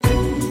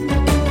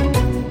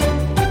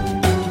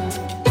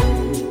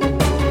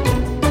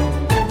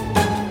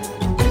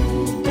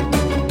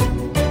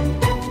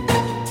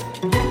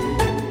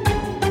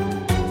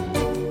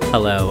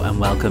Hello and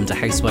welcome to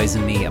Housewives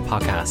and Me, a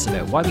podcast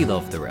about why we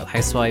love the Real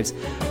Housewives.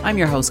 I'm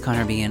your host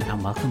Connor Bean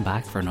and welcome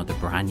back for another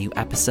brand new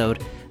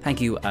episode. Thank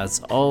you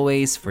as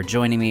always for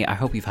joining me. I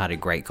hope you've had a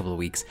great couple of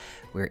weeks.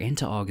 We're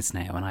into August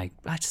now and I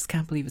just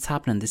can't believe it's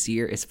happening. This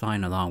year is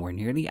flying along. We're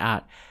nearly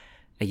at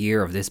a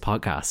year of this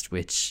podcast,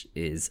 which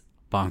is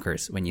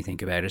bonkers when you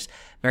think about it.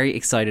 Very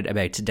excited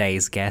about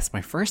today's guest,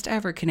 my first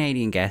ever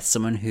Canadian guest,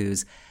 someone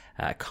whose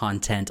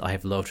content I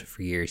have loved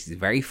for years. He's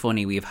very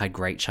funny. We've had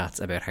great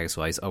chats about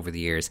Housewives over the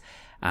years,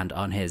 and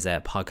on his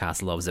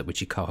podcast Loves It, which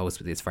he co-hosts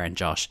with his friend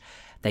Josh,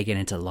 they get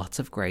into lots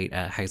of great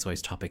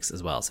Housewives topics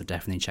as well, so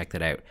definitely check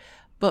that out.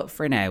 But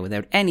for now,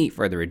 without any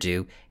further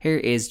ado, here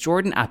is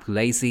Jordan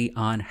Apulese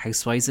on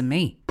Housewives and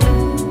Me.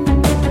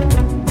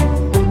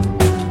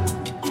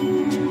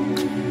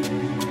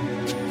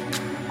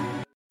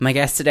 My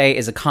guest today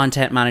is a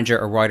content manager,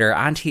 a writer,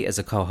 and he is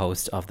a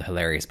co-host of the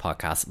hilarious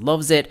podcast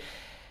Loves It.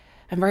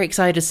 I'm very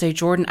excited to say,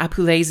 Jordan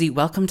Apulese,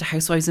 welcome to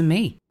Housewives and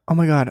Me. Oh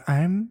my God,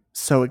 I'm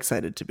so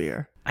excited to be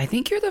here. I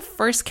think you're the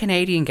first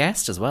Canadian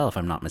guest as well, if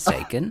I'm not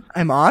mistaken.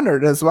 I'm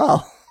honored as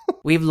well.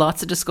 We have lots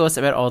to discuss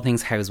about all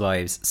things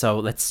Housewives, so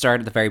let's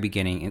start at the very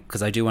beginning,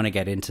 because I do want to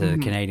get into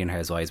Canadian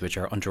Housewives, which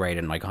are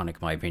underrated and iconic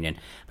in my opinion.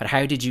 But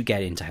how did you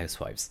get into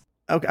Housewives?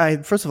 Okay,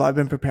 first of all, I've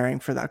been preparing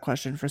for that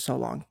question for so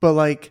long, but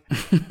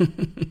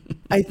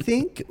I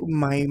think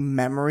my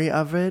memory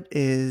of it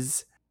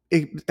is...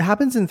 It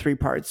happens in three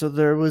parts. So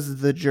there was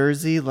the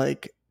Jersey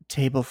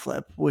table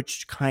flip,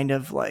 which kind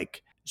of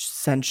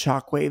sent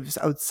shockwaves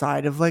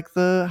outside of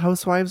the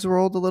Housewives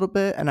world a little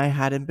bit. And I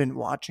hadn't been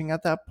watching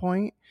at that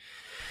point.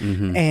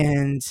 Mm-hmm.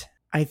 And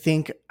I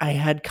think I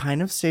had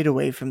kind of stayed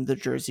away from the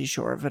Jersey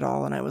Shore of it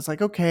all. And I was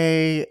like,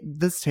 okay,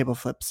 this table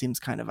flip seems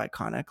kind of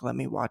iconic. Let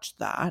me watch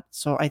that.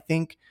 So I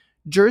think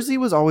Jersey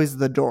was always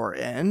the door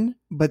in.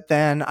 But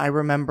then I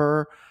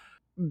remember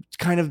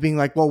kind of being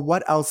like, well,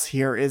 what else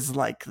here is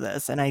like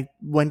this? And I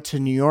went to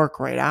New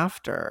York right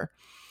after,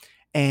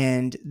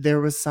 and there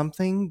was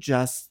something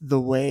just the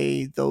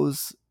way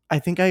those, I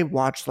think I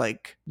watched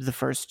the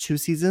first 2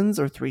 seasons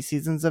or 3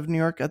 seasons of New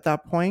York at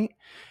that point.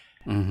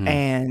 Mm-hmm.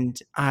 And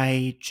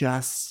I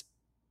just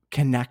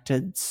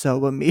connected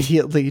so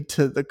immediately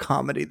to the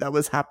comedy that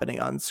was happening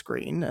on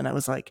screen. And I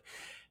was like,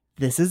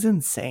 this is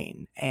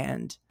insane.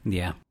 And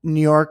yeah, New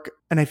York,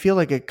 and I feel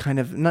like it kind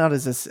of not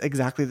as this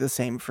exactly the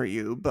same for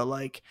you, but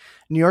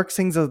New York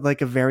sings a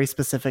very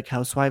specific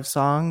Housewives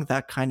song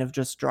that kind of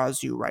just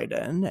draws you right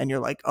in, and you're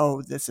like,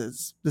 oh, this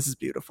is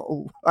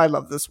beautiful. I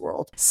love this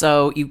world.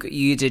 So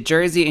you did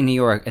Jersey and New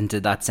York, and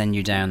did that send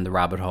you down the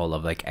rabbit hole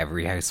of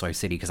every Housewives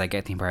city? Because I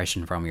get the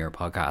impression from your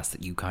podcast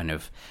that you kind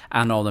of,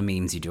 and all the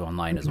memes you do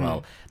online as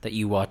well, that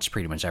you watch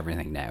pretty much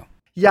everything now.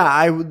 Yeah,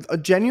 I would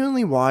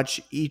genuinely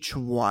watch each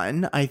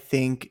one. I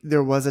think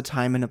there was a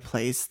time and a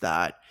place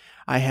that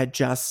I had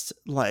just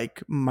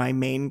my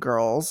main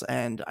girls,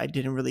 and I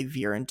didn't really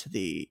veer into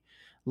the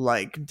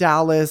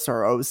Dallas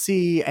or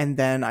OC. And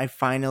then I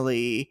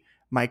finally,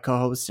 my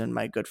co-host and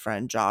my good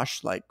friend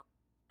Josh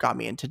got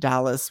me into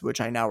Dallas,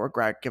 which I now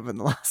regret given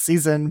the last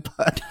season,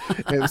 but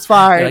it was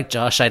fine. You're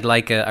Josh, I'd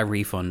like a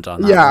refund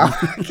on that.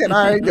 Yeah, can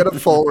I get a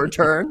full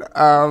return?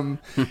 And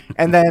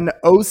then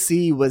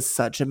OC was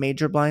such a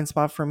major blind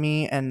spot for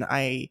me, and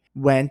I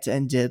went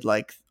and did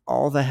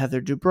all the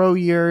Heather Dubrow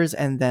years,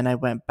 and then I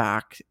went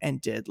back and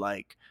did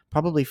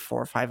probably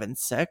 4, 5, and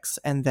 6,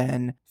 and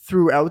then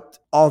throughout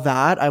all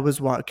that, I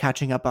was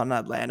catching up on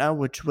Atlanta,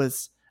 which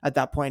was at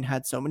that point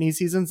had so many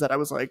seasons that I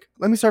was like,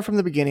 let me start from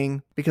the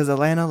beginning, because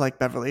Atlanta, like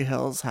Beverly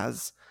Hills,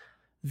 has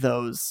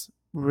those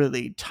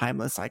really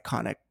timeless,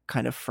 iconic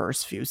kind of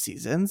first few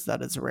seasons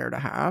that is rare to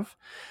have.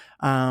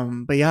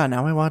 But yeah,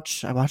 now I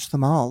watch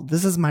them all.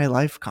 This is my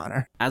life,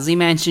 Connor. As you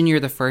mentioned, you're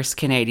the first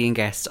Canadian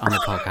guest on the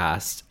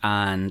podcast,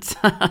 and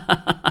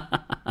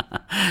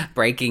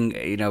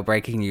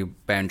breaking new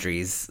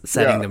boundaries,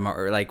 setting them,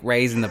 or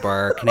raising the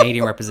bar,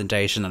 Canadian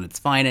representation on its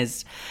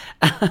finest.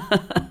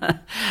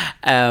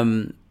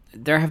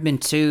 There have been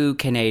 2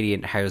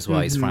 Canadian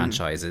Housewives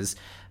franchises,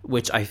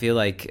 which I feel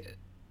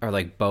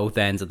are both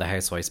ends of the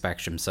Housewives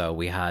spectrum. So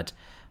we had,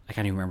 I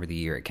can't even remember the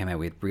year it came out,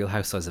 with Real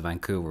Housewives of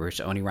Vancouver, which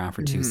only ran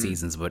for 2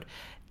 seasons, but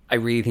I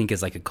really think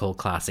is a cult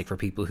classic for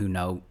people who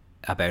know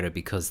about it,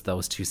 because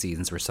those 2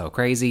 seasons were so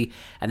crazy.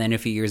 And then a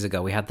few years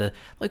ago we had the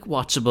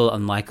watchable,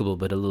 unlikable,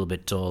 but a little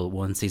bit dull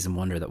 1-season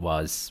wonder that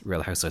was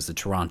Real Housewives of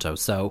Toronto.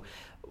 So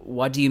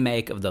what do you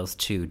make of those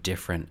 2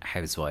 different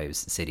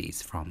Housewives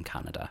cities from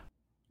Canada?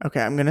 Okay,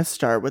 I'm going to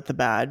start with the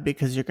bad,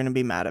 because you're going to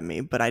be mad at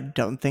me, but I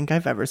don't think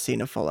I've ever seen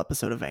a full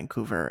episode of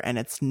Vancouver, and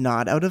it's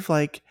not out of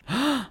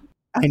I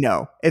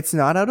know, it's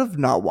not out of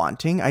not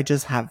wanting, I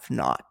just have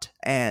not.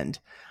 And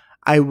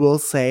I will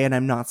say, and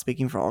I'm not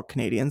speaking for all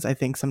Canadians, I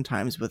think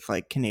sometimes with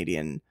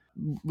Canadian,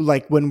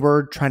 when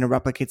we're trying to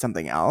replicate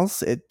something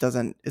else,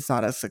 it's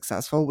not as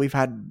successful. We've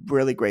had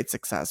really great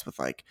success with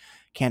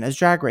Canada's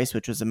Drag Race,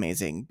 which was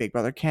amazing, Big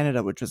Brother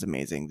Canada, which was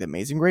amazing, The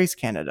Amazing Race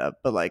Canada,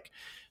 but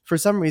for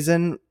some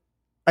reason,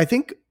 I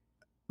think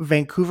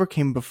Vancouver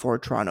came before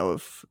Toronto,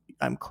 if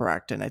I'm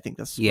correct, and I think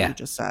that's what you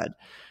just said.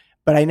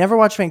 But I never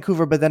watched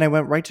Vancouver, but then I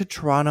went right to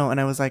Toronto and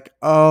I was like,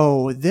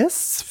 oh,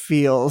 this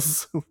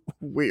feels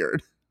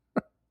weird.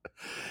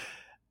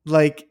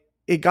 Like,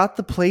 it got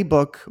the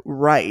playbook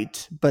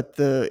right, but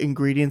the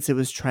ingredients it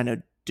was trying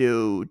to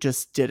do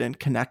just didn't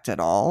connect at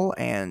all.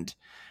 And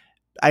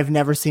I've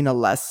never seen a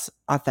less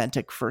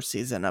authentic first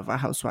season of a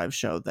Housewives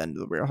show than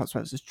The Real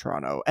Housewives of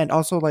Toronto. And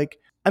also, like,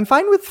 I'm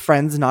fine with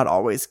Friends not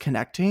always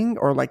connecting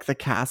or like the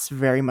cast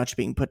very much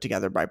being put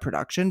together by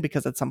production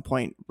because at some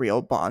point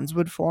real bonds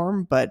would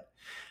form. But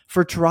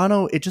for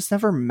Toronto, it just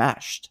never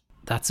meshed.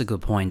 That's a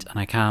good point, and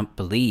I can't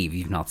believe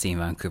you've not seen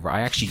Vancouver.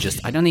 I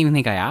don't even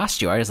think I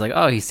asked you. I was like,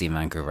 oh, he's seen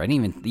Vancouver. I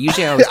didn't even,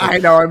 usually I was like, I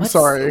know, I'm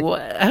sorry.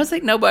 I was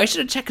like, no, but I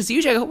should have checked, because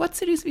usually I go, what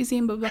cities have you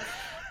seen? Blah, blah.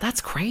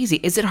 That's crazy.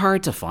 Is it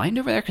hard to find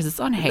over there? Because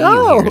it's on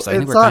Hayu here, so I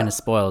think we're kind of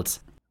spoiled.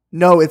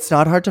 No, it's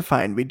not hard to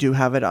find. We do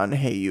have it on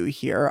Hayu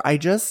here. I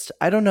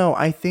don't know.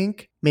 I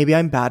think maybe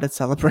I'm bad at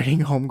celebrating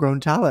homegrown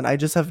talent. I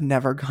just have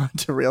never gone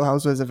to Real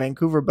Housewives of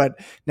Vancouver. But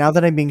now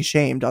that I'm being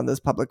shamed on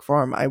this public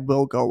forum, I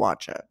will go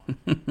watch it.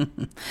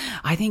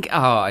 I think,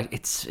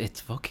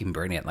 it's fucking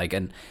brilliant. Like,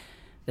 and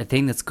the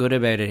thing that's good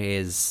about it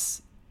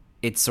is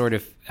it sort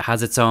of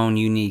has its own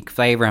unique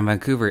flavor. In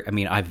Vancouver, I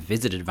mean, I've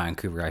visited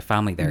Vancouver. I have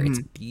family there.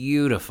 It's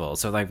beautiful.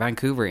 So, like,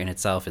 Vancouver in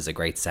itself is a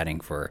great setting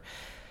for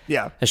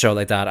a show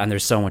like that, and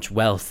there's so much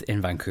wealth in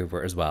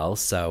Vancouver as well.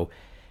 So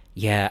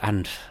yeah,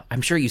 and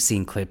I'm sure you've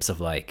seen clips of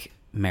like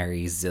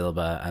Mary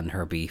Zilba and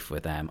her beef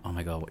with oh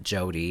my god,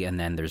 Jody, and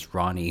then there's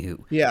Ronnie,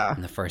 who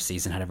in the first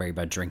season had a very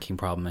bad drinking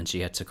problem and she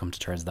had to come to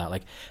terms with that.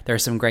 Like, there are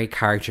some great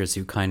characters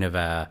who kind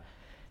of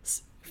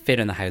fit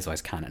in the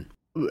Housewives canon.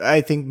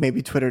 I think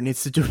maybe Twitter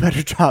needs to do a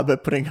better job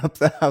at putting up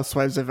the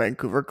Housewives of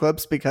Vancouver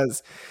clips,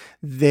 because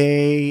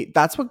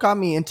that's what got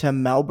me into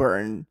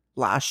Melbourne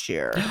last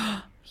year.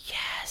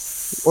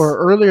 Or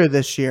earlier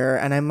this year,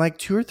 and I'm like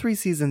 2 or 3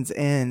 seasons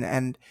in,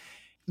 and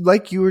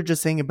like you were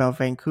just saying about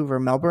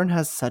Vancouver, Melbourne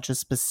has such a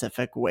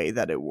specific way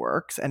that it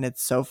works, and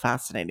it's so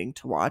fascinating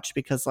to watch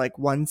because like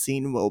one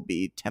scene will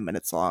be 10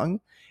 minutes long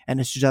and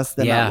it's just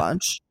them at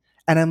lunch.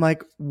 And I'm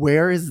like,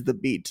 where is the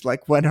beat?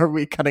 Like, when are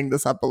we cutting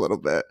this up a little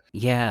bit?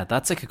 Yeah,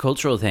 that's like a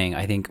cultural thing,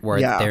 I think, where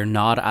they're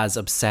not as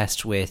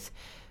obsessed with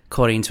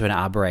cutting to an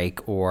ad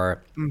break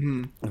or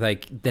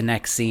like the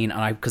next scene.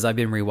 And because I've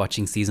been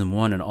rewatching season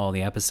 1 and all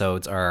the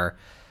episodes are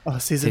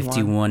season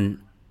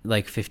 51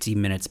 like 50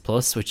 minutes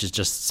plus, which is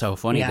just so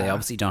funny. They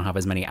obviously don't have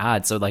as many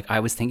ads, so like I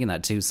was thinking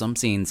that too. Some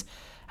scenes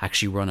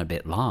actually run a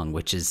bit long,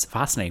 which is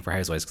fascinating for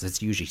Housewives because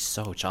it's usually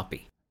so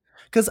choppy.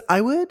 Because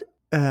I would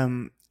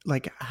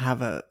like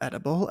have a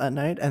edible at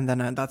night, and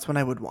then that's when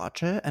I would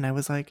watch it, and I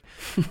was like,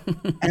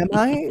 am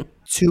I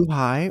too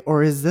high,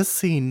 or is this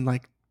scene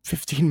like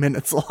 15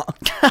 minutes long?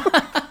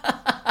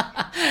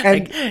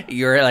 And like,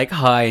 you're like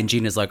high, and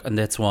Gina's like, and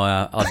that's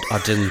why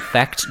I didn't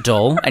infect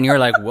dull, and you're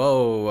like,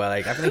 whoa,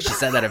 like I think she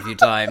said that a few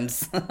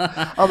times.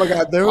 Oh my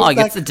god,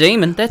 it's a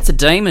demon. That's a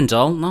demon,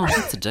 doll. No,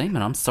 that's a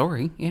demon. I'm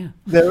sorry. Yeah,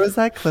 there was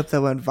that clip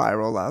that went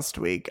viral last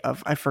week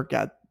of, I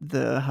forget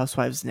the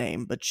housewife's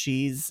name, but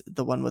she's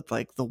the one with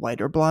like the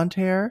white or blonde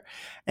hair,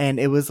 and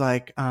it was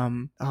like,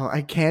 I'm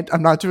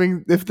not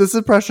doing, if this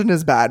impression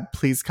is bad,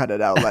 please cut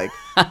it out. Like,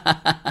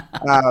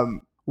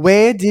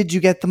 where did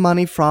you get the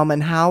money from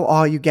and how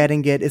are you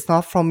getting it? It's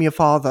not from your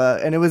father.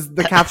 And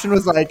the caption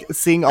was like,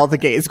 seeing all the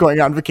gays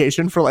going on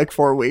vacation for like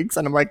 4 weeks.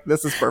 And I'm like,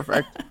 this is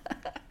perfect.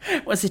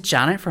 Was it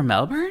Janet from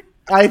Melbourne?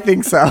 I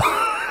think so.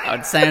 Oh,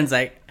 it sounds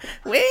like,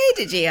 where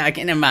did you? I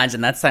can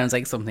imagine that sounds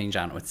like something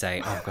Janet would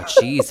say. Oh god,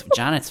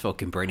 Janet's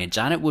fucking brilliant.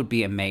 Janet would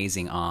be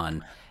amazing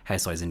on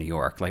Housewives in New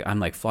York. Like, I'm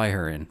like, fly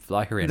her in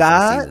for a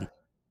season.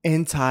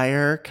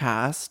 Entire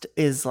cast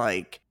is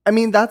like, I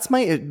mean,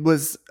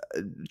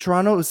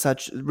 Toronto is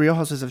Real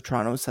Housewives of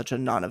Toronto is such a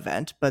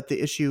non-event, but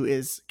the issue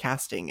is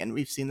casting, and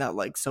we've seen that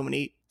like so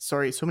many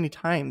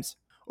times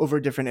over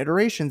different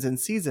iterations and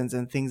seasons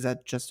and things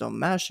that just don't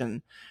mesh.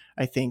 And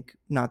I think,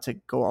 not to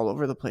go all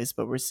over the place,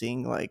 but we're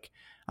seeing like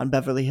on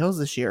Beverly Hills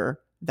this year,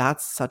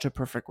 that's such a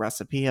perfect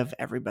recipe of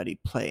everybody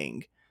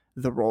playing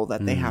the role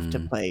that they have to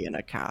play in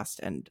a cast,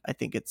 and I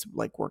think it's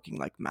like working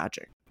like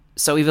magic.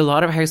 So we have a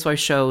lot of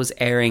Housewives shows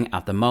airing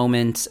at the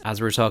moment.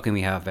 As we're talking,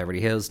 we have Beverly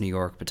Hills, New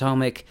York,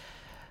 Potomac.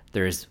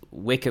 There's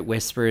Wicked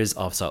Whispers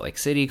of Salt Lake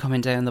City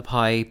coming down the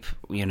pipe.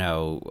 You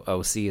know,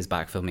 OC is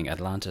back filming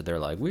Atlanta. They're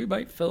like, we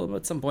might film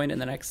at some point in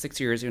the next 6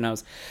 years, who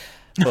knows?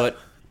 But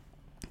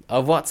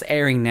of what's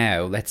airing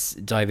now, let's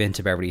dive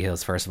into Beverly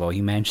Hills first of all.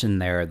 You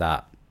mentioned there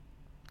that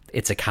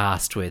it's a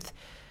cast with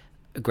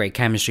great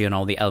chemistry and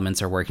all the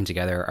elements are working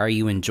together. Are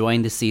you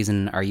enjoying the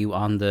season? Are you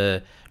on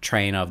the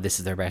train of this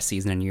is their best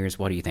season in years?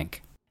 What do you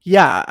think?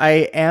 Yeah,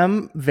 I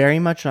am very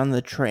much on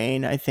the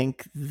train. I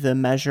think the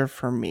measure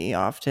for me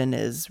often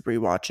is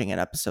rewatching an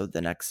episode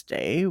the next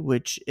day,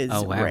 which is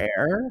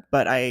rare.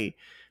 But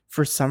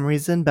for some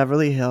reason,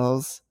 Beverly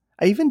Hills,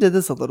 I even did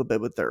this a little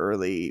bit with the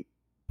early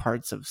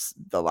parts of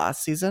the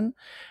last season.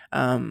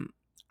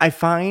 I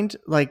find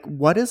like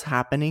what is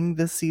happening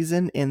this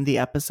season in the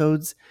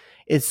episodes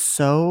is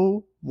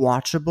so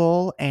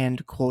watchable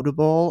and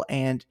quotable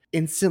and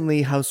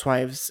instantly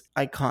Housewives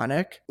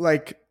iconic.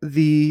 Like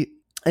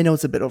I know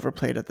it's a bit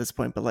overplayed at this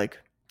point, but like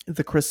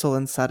the Crystal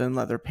and Sutton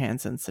leather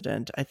pants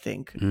incident, I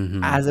think,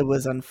 as it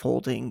was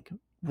unfolding,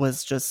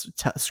 was just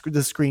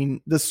the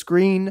screen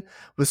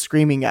was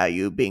screaming at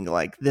you, being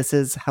like, this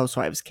is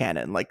Housewives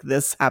canon. Like,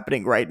 this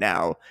happening right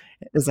now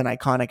is an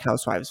iconic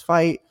Housewives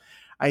fight.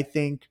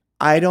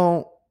 I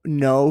don't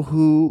know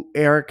who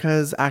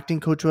Erica's acting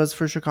coach was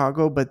for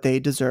Chicago, but they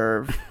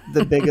deserve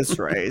the biggest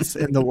raise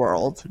in the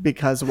world,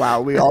 because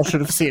wow, we all should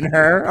have seen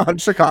her on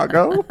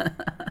Chicago.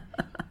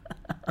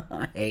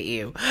 I hate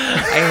you,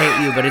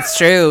 but it's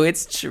true.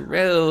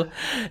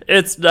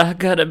 It's not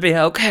gonna be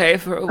okay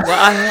for a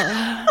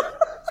while.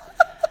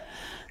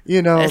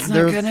 It's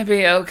not gonna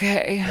be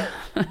okay.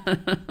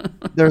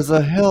 There's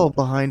a hill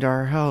behind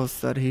our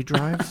house that he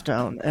drives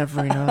down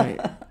every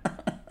night.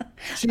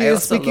 She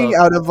is speaking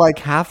out of like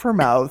half her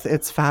mouth.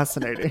 It's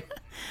fascinating.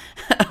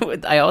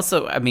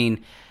 I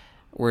mean,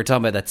 we're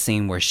talking about that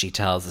scene where she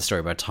tells the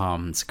story about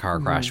Tom's car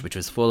crash, which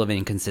was full of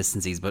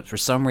inconsistencies, but for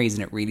some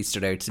reason it really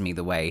stood out to me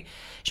the way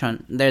she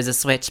went, there's a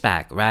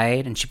switchback,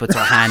 right? And she puts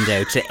her hand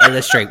out to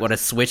illustrate what a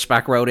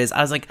switchback road is.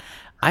 I was like,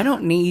 I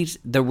don't need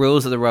the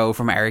rules of the road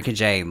from Erika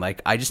Jayne.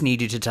 Like, I just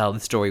need you to tell the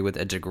story with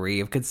a degree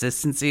of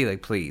consistency.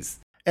 Like, please.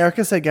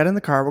 Erica said, get in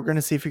the car. We're going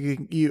to see if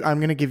I'm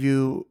going to give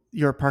you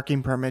your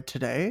parking permit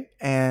today,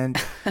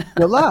 and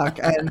good luck.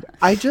 And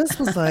I just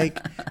was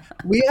like,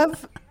 we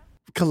have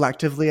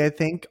collectively, I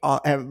think,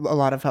 a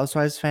lot of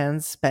Housewives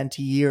fans spent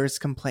years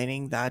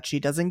complaining that she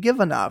doesn't give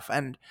enough.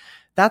 And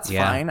that's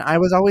fine. I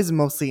was always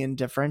mostly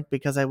indifferent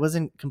because I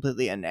wasn't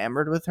completely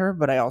enamored with her,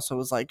 but I also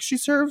was like, she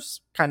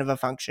serves kind of a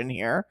function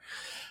here.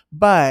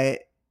 But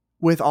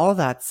with all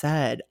that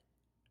said,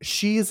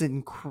 she is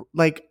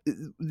like,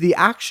 the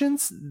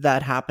actions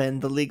that happen,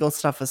 the legal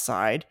stuff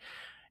aside,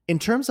 in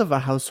terms of a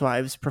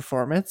Housewives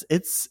performance,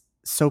 it's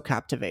so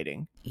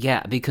captivating.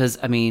 Yeah, because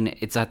I mean,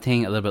 it's that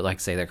thing a little bit like,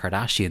 say, the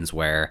Kardashians,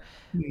 where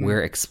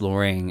we're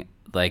exploring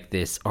like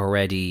this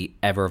already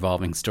ever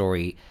evolving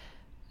story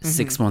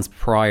 6 months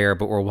prior,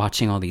 but we're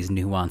watching all these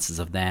nuances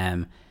of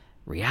them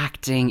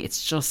reacting.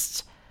 It's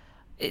just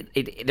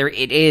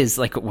it is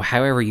like,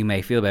 however you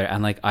may feel about it,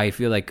 and like I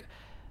feel like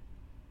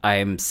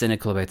I'm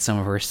cynical about some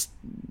of her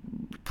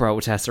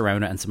protests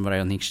around it, and some of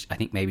it I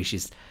think maybe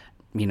she's,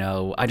 I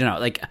don't know,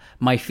 like,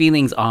 my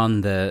feelings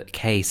on the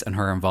case and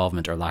her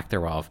involvement or lack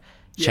thereof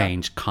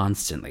change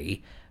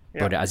constantly.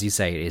 But as you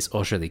say, it is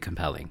utterly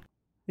compelling.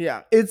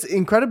 Yeah, it's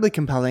incredibly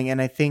compelling.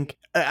 And I think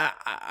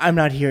I'm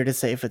not here to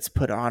say if it's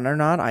put on or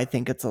not. I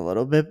think it's a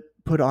little bit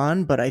put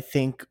on, but I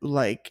think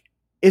like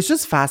it's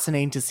just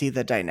fascinating to see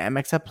the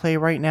dynamics at play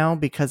right now,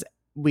 because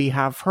we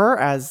have her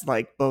as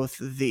like both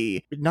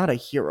the, not a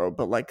hero,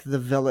 but like the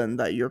villain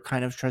that you're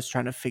kind of just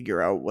trying to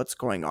figure out what's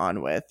going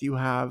on with. You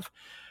have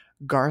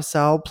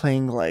Garcelle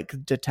playing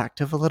like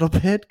detective a little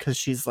bit because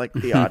she's like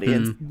the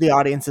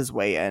audience's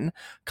way in.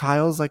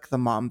 Kyle's like the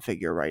mom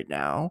figure right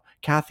now.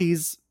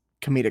 Kathy's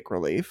comedic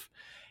relief,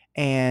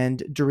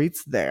 and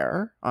Dorit's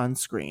there on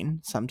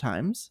screen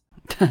sometimes.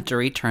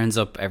 Dorit turns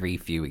up every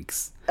few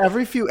weeks. And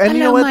hello, you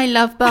know what? my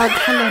love bug.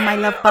 Hello, my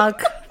love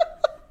bug.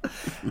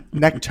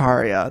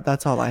 Nectaria,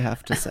 that's all I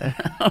have to say.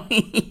 Oh,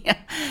 yeah.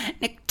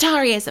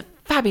 Nectaria is a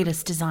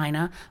fabulous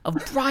designer of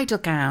bridal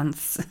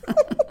gowns.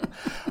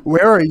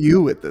 Where are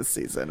you with this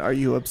season? Are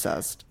you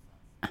obsessed?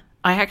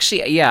 I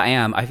actually, I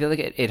am. I feel like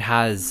it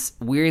has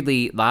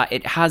weirdly,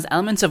 it has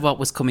elements of what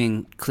was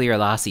coming clear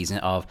last season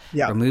of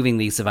removing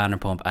Lisa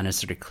Vanderpump and a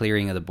sort of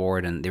clearing of the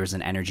board, and there was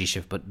an energy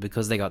shift. But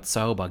because they got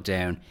so bogged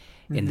down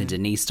in the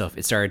Denise stuff,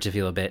 it started to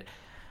feel a bit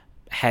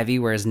heavy,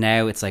 whereas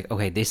now it's like,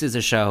 okay, this is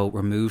a show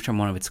removed from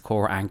one of its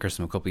core anchors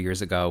from a couple of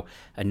years ago,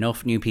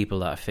 enough new people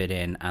that fit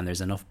in, and there's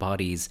enough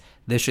bodies,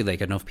 literally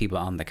like enough people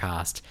on the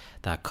cast,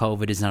 that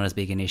COVID is not as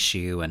big an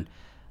issue. And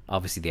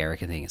obviously the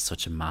Erica thing is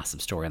such a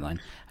massive storyline.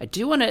 I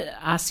do want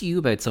to ask you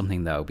about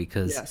something though,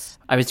 because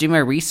I was doing my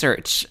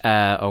research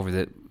over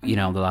the the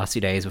last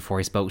few days before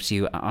I spoke to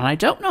you, and I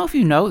don't know if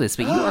you know this,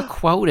 but you are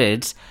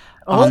quoted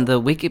on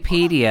the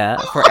Wikipedia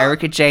for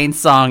Erika Jayne's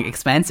song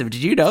 "Expensive."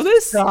 Did you know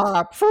this?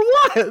 Stop. For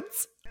what? Was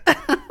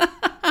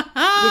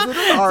it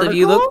an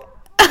article?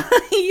 So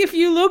if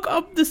you look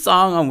up the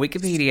song on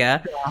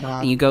Wikipedia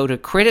and you go to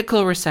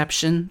critical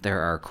reception,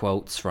 there are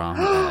quotes from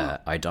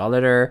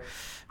Idolator,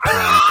 from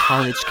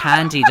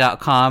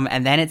collegecandy.com,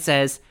 and then it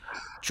says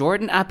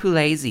Jordan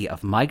Apulese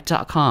of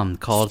Mike.com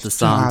called the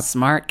song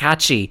smart,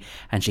 catchy,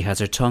 and she has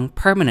her tongue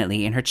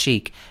permanently in her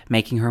cheek,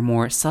 making her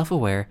more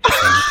self-aware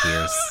than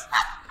appears.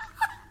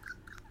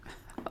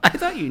 I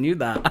thought you knew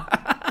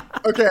that.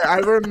 Okay, I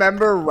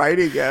remember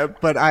writing it,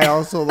 but I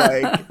also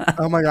like,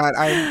 oh my god,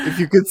 if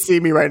you could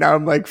see me right now,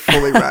 I'm like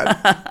fully red.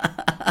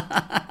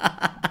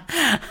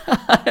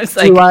 It's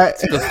like,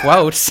 it's a good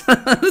quote.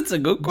 It's a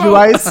good quote. Do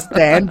I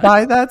stand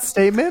by that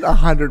statement?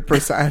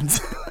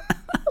 100%.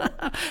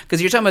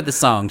 Because you're talking about the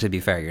song, to be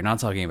fair. You're not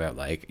talking about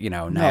like,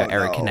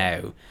 Erica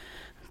now.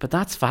 But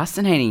that's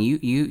fascinating.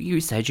 You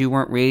said you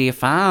weren't really a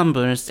fan,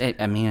 but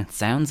it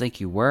sounds like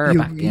you were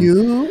back in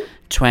You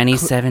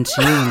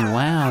 2017.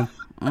 Wow.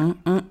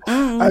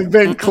 I've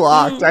been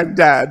clocked. I'm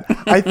dead.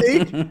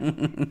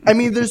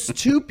 There's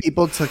two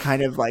people to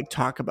kind of like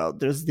talk about.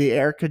 There's the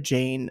Erica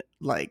Jane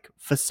like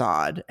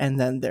facade, and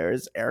then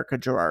there's Erica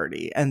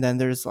Girardi, and then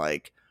there's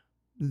like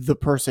the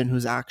person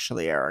who's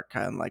actually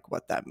Erica and like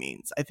what that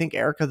means. I think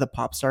Erica, the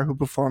pop star who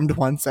performed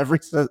once every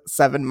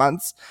 7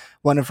 months,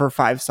 one of her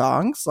 5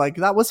 songs, like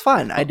that was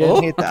fun. I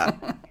didn't hate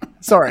that.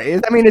 Sorry.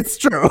 I mean, it's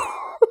true.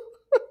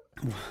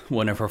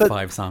 One of her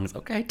 5 songs.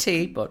 Okay,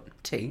 T.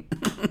 Listen,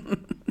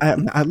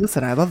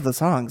 I love the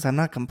songs. I'm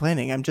not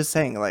complaining. I'm just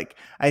saying, like,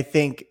 I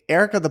think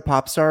Erica the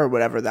pop star or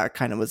whatever that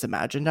kind of was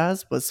imagined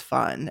as was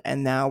fun.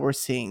 And now we're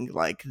seeing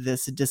like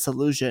this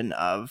disillusion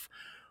of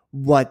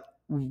what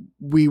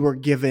we were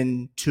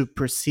given to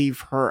perceive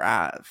her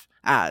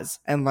as.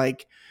 And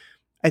like,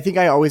 I think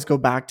I always go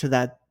back to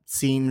that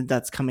scene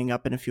that's coming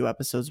up in a few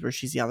episodes where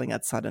she's yelling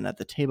at Sutton at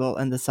the table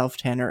and the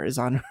self-tanner is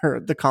on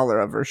the collar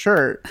of her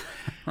shirt.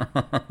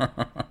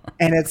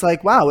 And it's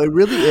like, wow, it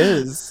really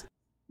is.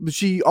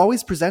 She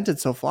always presented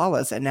so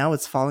flawless, and now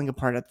it's falling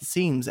apart at the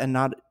seams, and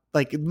not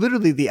like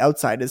literally the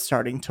outside is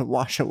starting to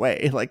wash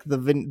away, like the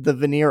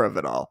veneer of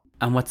it all.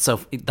 And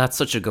that's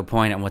such a good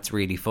point. And what's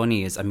really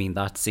funny is, I mean,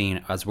 that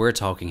scene, as we're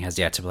talking, has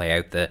yet to play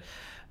out. It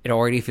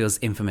already feels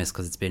infamous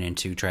because it's been in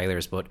 2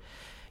 trailers. But,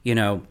 you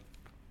know,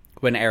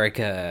 when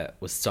Erica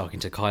was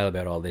talking to Kyle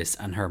about all this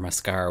and her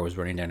mascara was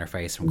running down her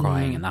face from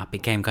crying, and that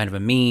became kind of a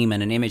meme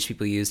and an image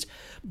people used.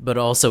 But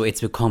also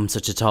it's become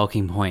such a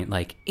talking point.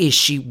 Like,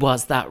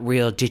 was that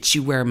real? Did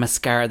she wear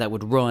mascara that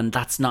would run?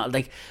 That's not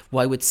like,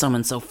 why would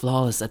someone so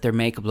flawless that their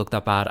makeup look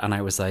that bad? And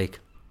I was like,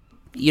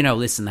 you know,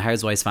 listen, the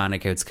Housewives fan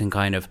accounts can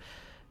kind of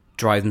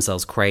drive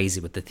themselves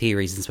crazy with the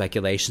theories and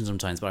speculation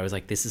sometimes. But I was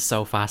like, this is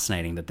so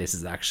fascinating that this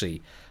is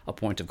actually a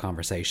point of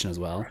conversation as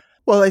well.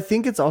 Well, I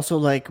think it's also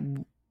like,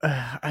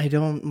 I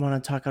don't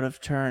want to talk out of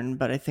turn,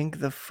 but I think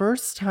the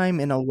first time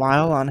in a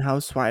while on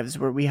Housewives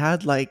where we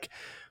had like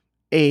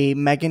a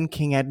Megan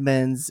King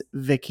Edmonds,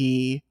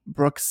 Vicky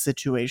Brooks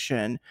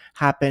situation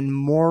happen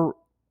more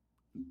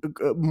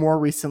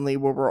recently,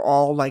 where we're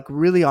all like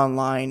really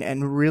online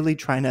and really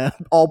trying to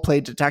all play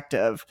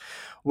detective,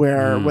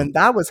 where when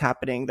that was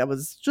happening, that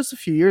was just a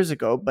few years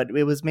ago, but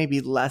it was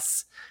maybe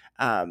less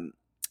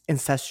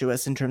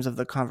incestuous in terms of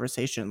the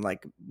conversation.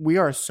 Like, we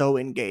are so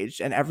engaged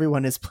and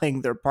everyone is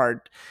playing their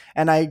part,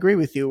 and I agree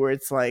with you where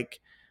it's like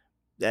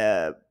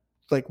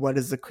what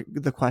is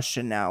the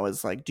question now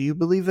is like, do you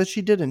believe that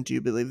she didn't? Do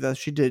you believe that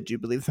she did? Do you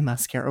believe the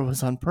mascara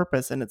was on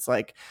purpose? And it's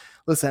like,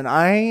 listen,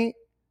 I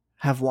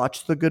have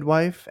watched The Good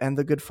Wife and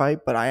The Good Fight,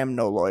 but I am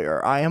no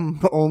lawyer. I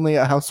am only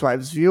a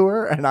Housewives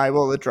viewer, and I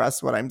will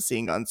address what I'm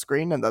seeing on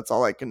screen, and that's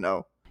all I can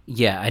know.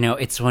 Yeah, I know.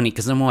 It's funny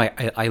because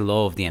I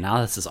love the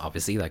analysis,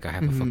 obviously. Like, I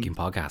have a fucking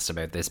podcast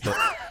about this, but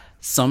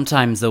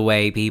sometimes the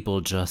way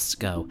people just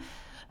go,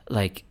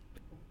 like,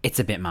 it's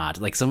a bit mad.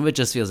 Like, some of it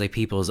just feels like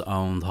people's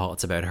own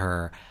thoughts about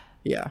her.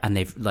 Yeah. And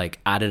they've like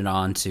added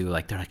on to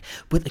like, they're like,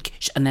 but like,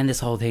 and then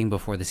this whole thing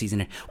before the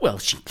season, well,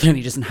 she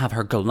clearly doesn't have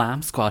her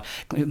glam squad.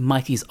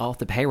 Mikey's off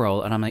the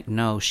payroll. And I'm like,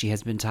 no, she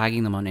has been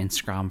tagging them on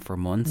Instagram for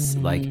months.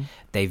 Like,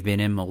 they've been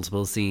in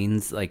multiple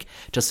scenes. Like,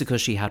 just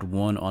because she had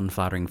one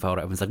unflattering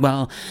photo, everyone's like,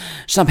 well,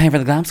 she's not paying for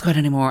the glam squad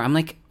anymore. I'm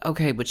like,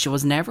 okay, but she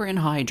was never in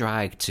high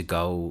drag to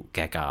go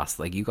get gas.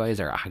 Like, you guys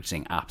are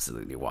acting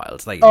absolutely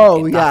wild. Like,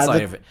 oh yeah,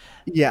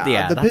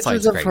 the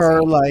pictures of crazy.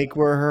 her, like,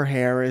 where her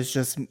hair is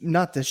just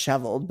not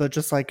disheveled, but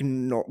just like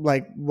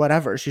like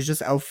whatever, she's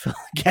just out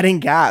getting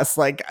gas.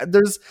 Like,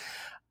 there's,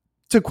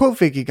 to quote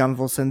Vicky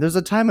Gunvalson, there's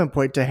a time and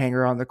point to hang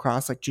her on the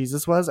cross like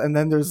Jesus was, and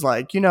then there's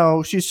like, you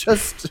know, she's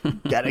just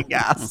getting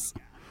gas.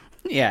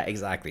 Yeah,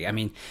 exactly. I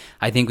mean,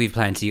 I think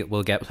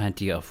we'll get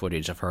plenty of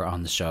footage of her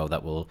on the show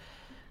that will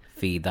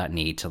feed that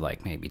need to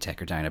like maybe take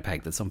her down a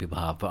peg that some people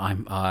have. But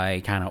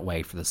I cannot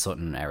wait for the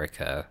Sutton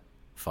Erica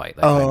fight.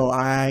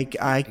 Like,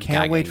 I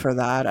can't wait for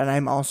that. And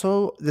I'm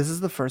also, this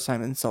is the first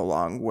time in so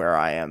long where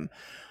I am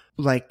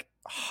like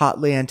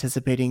hotly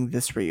anticipating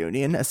this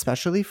reunion,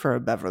 especially for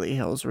a Beverly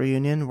Hills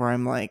reunion, where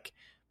I'm like,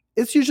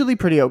 it's usually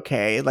pretty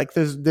okay. Like,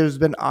 there's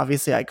been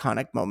obviously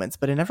iconic moments,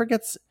 but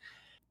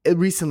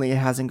recently it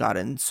hasn't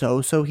gotten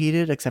so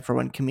heated, except for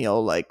when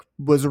Camille like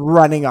was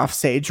running off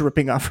stage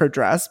ripping off her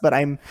dress. But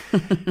I'm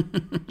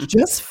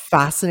just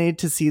fascinated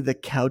to see the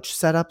couch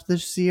setup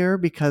this year,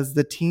 because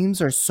the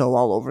teams are so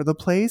all over the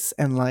place,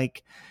 and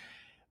like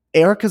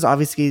Erica's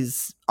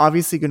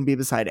obviously going to be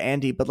beside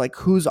Andy, but like,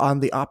 who's on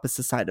the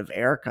opposite side of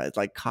Erica? It's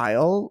like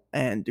Kyle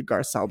and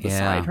Garcelle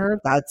beside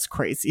her. That's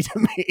crazy to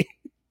me.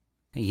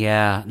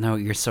 Yeah, no,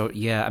 you're so,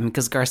 yeah. I mean,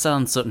 because Garcelle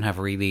and Sutton have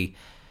really,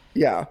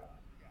 yeah.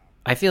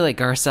 I feel like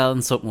Garcelle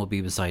and Sutton will be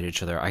beside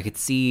each other. I could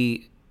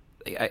see,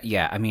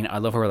 yeah. I mean, I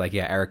love her. Like,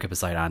 yeah, Erica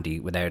beside Andy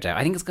without a doubt.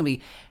 I think it's gonna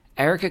be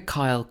Erica,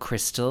 Kyle,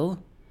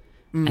 Crystal,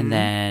 and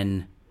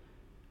then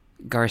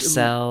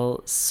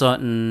Garcelle,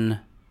 Sutton,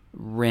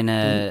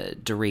 Rinna,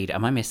 Dorit.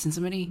 Am I missing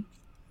somebody?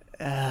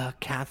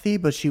 Kathy,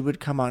 but she would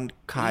come on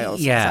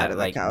Kyle's Yeah, side of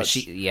the like couch.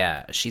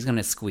 she's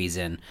gonna squeeze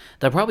in.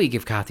 They'll probably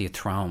give Kathy a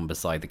throne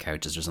beside the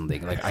couches or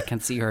something. Like I can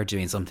see her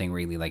doing something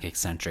really like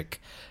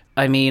eccentric.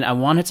 I mean, I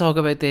want to talk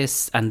about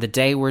this, and the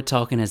day we're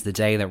talking is the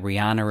day that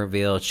Rihanna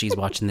revealed she's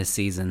watching this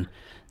season.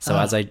 So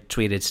as I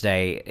tweeted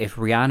today, if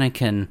Rihanna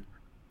can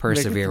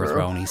persevere with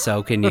through. Roni,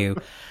 so can you.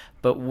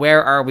 But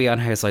where are we on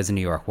Housewives of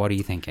New York? What are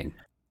you thinking?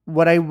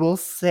 What I will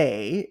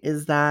say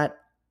is that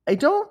I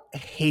don't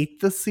hate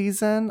the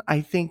season.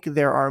 I think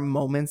there are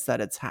moments that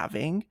it's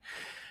having.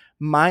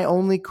 My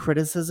only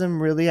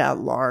criticism, really at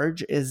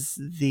large, is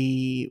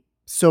the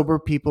sober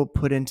people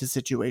put into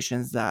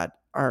situations that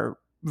are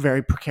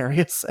very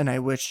precarious. And I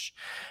wish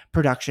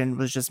production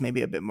was just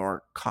maybe a bit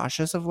more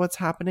cautious of what's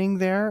happening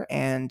there.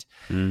 And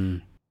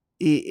Mm,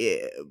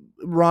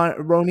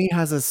 Roni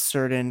has a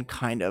certain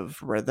kind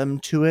of rhythm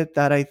to it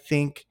that I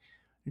think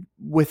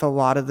with a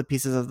lot of the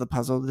pieces of the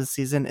puzzle this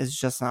season is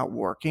just not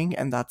working,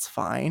 and that's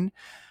fine.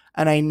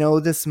 And I know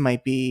this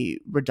might be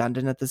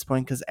redundant at this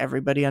point because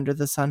everybody under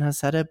the sun has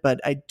said it, but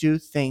I do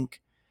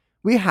think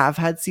we have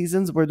had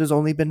seasons where there's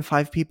only been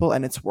 5 people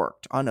and it's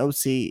worked. On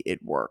OC, it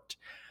worked.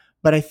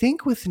 But I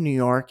think with New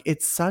York,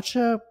 it's such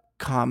a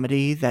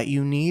comedy that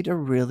you need a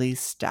really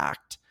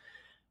stacked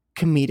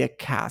comedic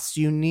cast.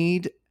 You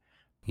need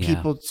yeah.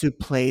 people to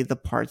play the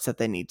parts that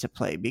they need to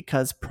play,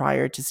 because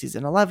prior to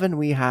season 11,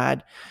 we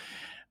had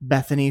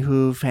Bethany,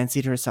 who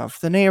fancied herself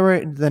the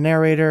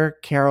narrator,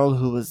 Carol,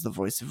 who was the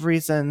voice of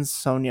reason,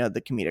 Sonia, the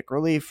comedic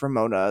relief,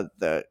 Ramona,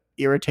 the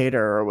irritator,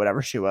 or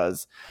whatever she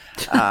was.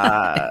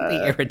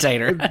 The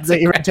irritator. The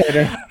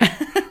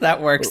irritator.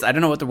 That works. I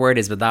don't know what the word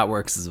is, but that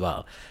works as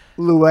well.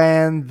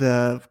 Luann,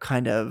 the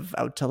kind of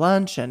out to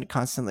lunch and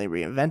constantly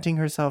reinventing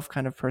herself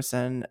kind of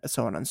person,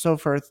 so on and so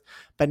forth.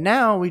 But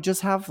now we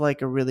just have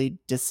like a really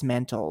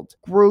dismantled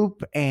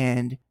group,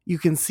 and you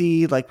can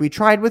see like we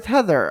tried with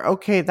Heather.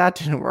 Okay, that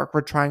didn't work.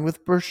 We're trying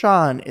with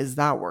Bershawn. Is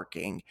that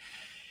working?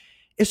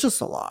 It's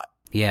just a lot.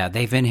 Yeah,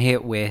 they've been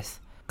hit with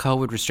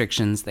COVID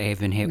restrictions. They've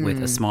been hit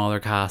with a smaller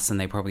cast than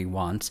they probably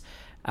want.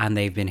 And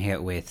they've been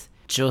hit with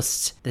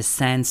just the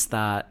sense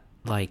that,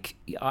 like,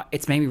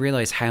 it's made me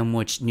realize how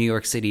much New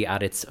York City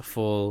at its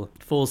full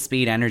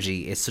speed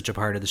energy is such a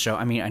part of the show.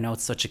 I mean, I know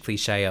it's such a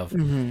cliche of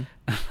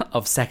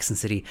of Sex and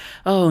City.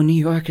 Oh, New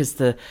York is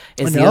the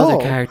other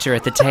character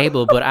at the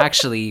table, but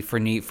actually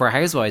for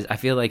Housewives, I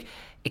feel like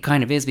it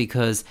kind of is,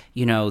 because,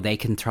 you know, they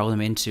can throw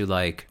them into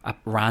like a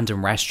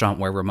random restaurant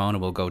where Ramona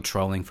will go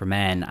trolling for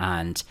men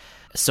and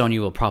Sonia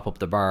will prop up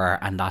the bar,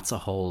 and that's a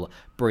whole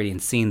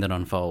brilliant scene that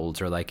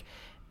unfolds. Or like,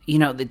 you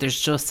know, there's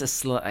just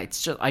this isn't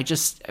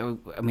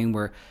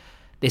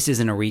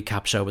a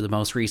recap show, but the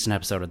most recent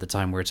episode at the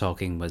time we're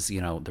talking was,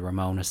 you know, the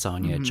Ramona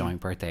Sonia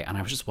joint birthday, and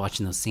I was just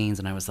watching those scenes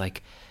and I was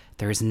like,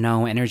 there is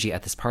no energy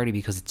at this party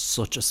because it's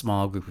such a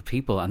small group of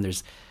people,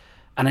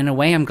 and in a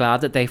way I'm glad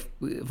that they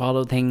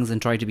followed things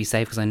and tried to be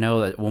safe, because I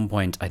know that at one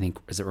point, I think,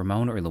 is it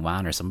Ramona or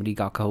Luann or somebody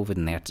got COVID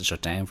and they had to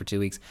shut down for 2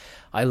 weeks.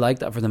 I like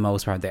that for the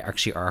most part they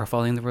actually are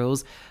following the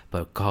rules,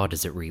 but God,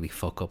 does it really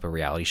fuck up a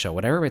reality show.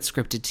 Whatever, it's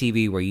scripted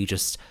TV where you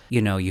just,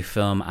 you know, you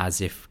film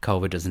as if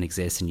COVID doesn't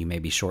exist and you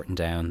maybe shorten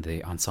down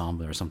the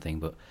ensemble or something,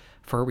 but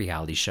for a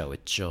reality show,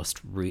 it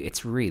just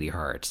it's really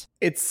hard.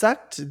 It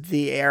sucked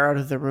the air out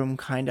of the room,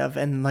 kind of.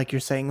 And like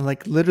you're saying,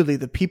 like literally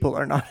the people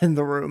are not in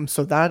the room.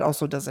 So that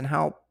also doesn't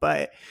help.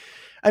 But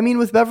I mean,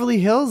 with Beverly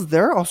Hills,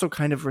 they're also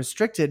kind of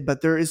restricted,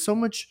 but there is so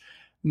much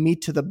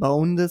meat to the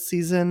bone this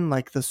season.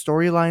 Like the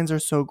storylines are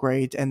so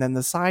great. And then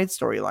the side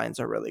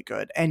storylines are really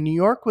good. And New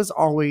York was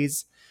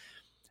always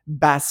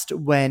best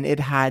when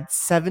it had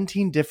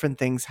 17 different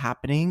things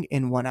happening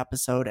in one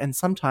episode. And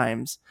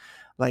sometimes,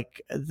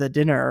 like the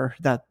dinner,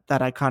 that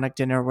iconic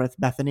dinner with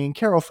Bethany and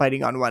Carol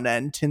fighting on one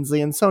end,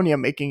 Tinsley and Sonia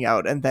making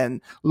out, and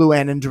then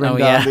Luann and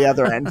Dorinda on the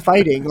other end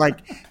fighting. Like,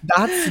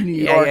 that's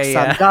New York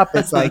summed up.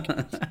 It's like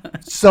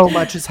so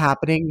much is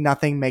happening,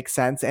 nothing makes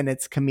sense, and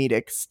it's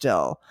comedic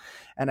still.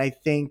 And I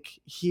think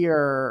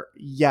here,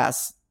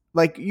 yes,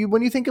 like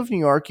when you think of New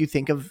York, you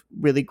think of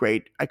really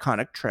great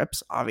iconic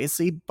trips,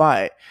 obviously,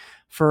 but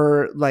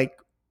for like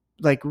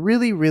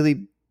really,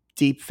 really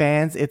deep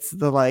fans, it's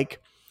the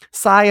like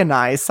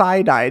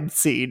cyanide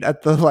scene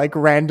at the like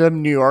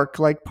random New York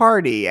like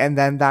party, and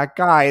then that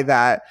guy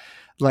that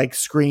like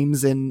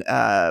screams in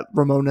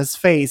Ramona's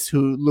face,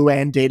 who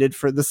Luann dated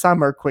for the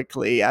summer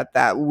quickly at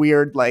that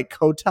weird like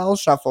hotel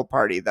shuffle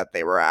party that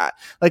they were at.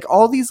 Like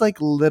all these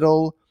like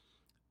little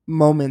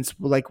moments,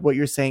 like what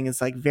you're saying is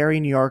like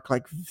very New York,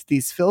 like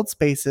these filled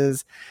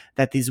spaces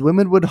that these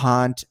women would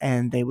haunt,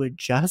 and they would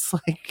just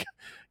like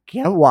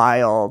get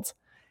wild.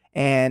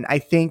 And I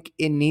think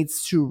it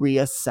needs to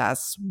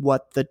reassess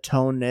what the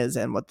tone is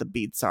and what the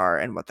beats are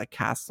and what the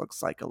cast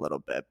looks like a little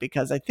bit,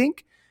 because I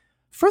think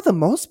for the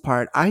most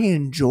part, I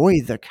enjoy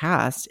the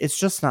cast. It's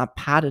just not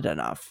padded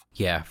enough.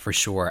 Yeah, for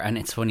sure. And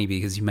it's funny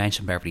because you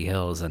mentioned Beverly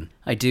Hills, and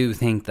I do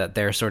think that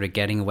they're sort of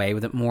getting away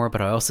with it more, but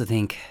I also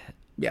think,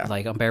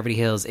 like on Beverly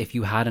Hills, if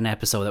you had an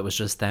episode that was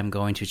just them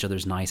going to each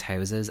other's nice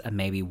houses and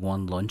maybe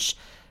one lunch,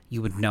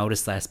 you would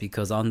notice less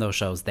because on those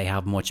shows they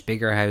have much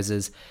bigger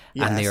houses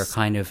and they are Yes.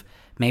 kind of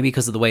maybe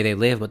because of the way they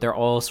live, but they're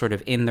all sort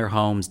of in their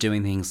homes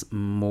doing things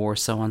more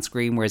so on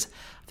screen. Whereas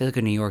I feel like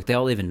in New York, they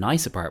all live in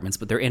nice apartments,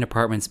 but they're in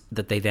apartments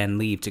that they then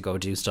leave to go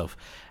do stuff.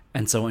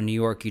 And so in New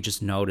York, you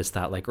just notice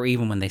that, like, or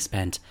even when they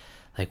spent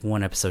like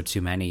one episode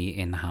too many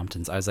in the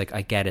Hamptons, I was like,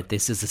 I get it.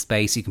 This is a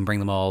space you can bring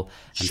them all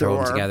and throw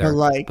them Sure. together. But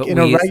like in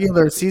a we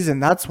regular season,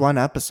 that's one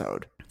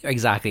episode.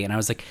 exactly, and I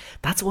was like,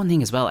 that's one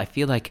thing as well. I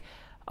feel like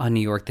on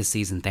New York this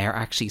season, there are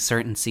actually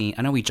certain scenes.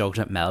 I know we joked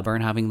about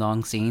Melbourne having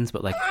long scenes,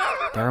 but like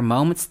there are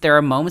moments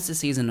this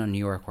season on New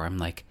York where I'm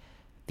like,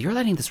 you're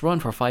letting this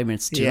run for 5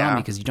 minutes too long Yeah.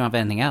 because you don't have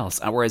anything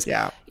else. Whereas,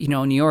 Yeah. you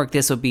know, in New York,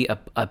 this would be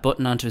a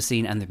button onto a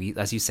scene, and there'd be,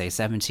 as you say,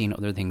 17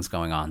 other things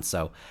going on.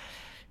 So,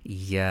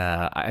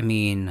 yeah, I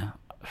mean,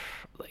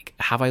 like,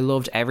 have I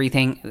loved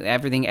everything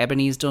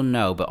Ebony's done?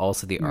 No, but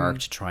also the arc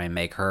to try and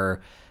make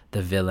her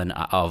the villain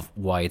of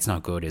why it's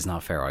not good is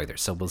not fair either.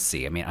 So we'll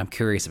see. I mean, I'm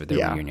curious about their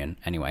Yeah. reunion.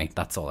 Anyway,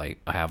 that's all I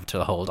have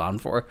to hold on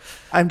for.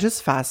 I'm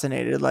just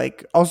fascinated.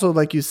 Like, also,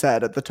 like you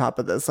said at the top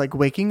of this, like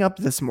waking up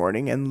this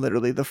morning and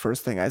literally the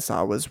first thing I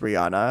saw was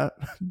Rihanna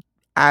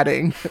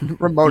adding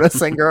Ramona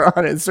Singer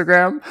on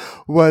Instagram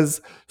was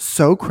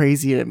so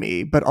crazy to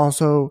me, but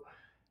also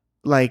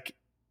like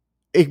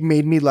it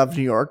made me love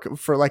New York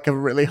for like a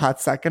really hot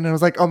second. And I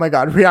was like, oh my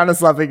God,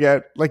 Rihanna's loving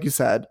it. Like you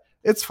said,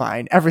 it's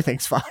fine.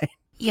 Everything's fine.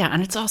 Yeah,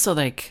 and it's also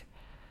like,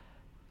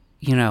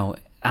 you know,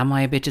 am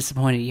I a bit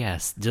disappointed?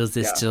 Yes. Does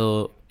this Yeah.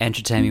 still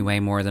entertain me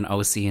way more than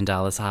OC and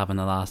Dallas have in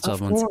the last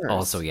 12 months? course.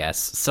 Also, yes.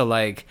 So,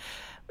 like,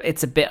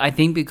 it's a bit, I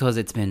think because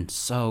it's been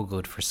so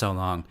good for so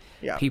long,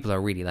 Yeah. people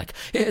are really like,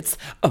 it's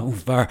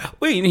over.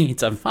 We need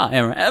to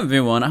fire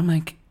everyone. I'm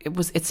like,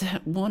 it's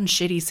one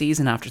shitty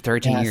season after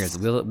 13 Yes. years.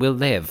 We'll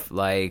live.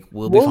 Like,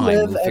 we'll be We'll fine.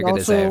 live, We'll and figure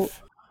this also out.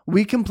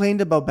 we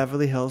complained about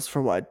Beverly Hills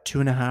for what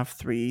 2.5,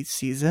 3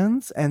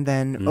 seasons, and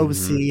then Mm-hmm.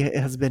 OC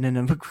has been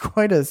in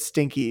quite a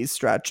stinky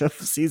stretch of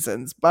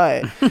seasons.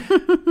 But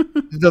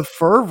the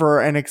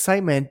fervor and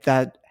excitement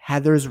that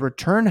Heather's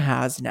return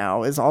has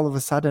now is all of a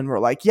sudden we're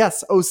like,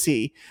 yes,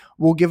 OC,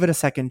 we'll give it a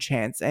second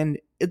chance, and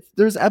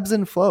there's ebbs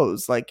and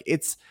flows. Like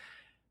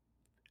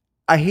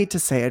I hate to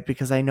say it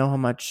because I know how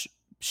much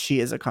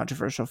she is a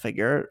controversial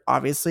figure,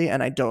 obviously,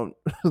 and I don't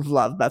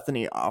love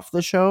Bethany off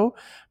the show,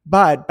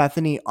 but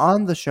Bethany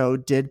on the show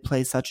did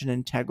play such an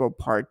integral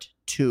part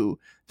to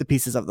the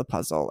pieces of the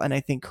puzzle. And I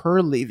think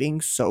her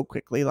leaving so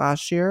quickly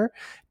last year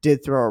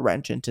did throw a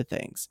wrench into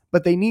things.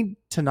 But they need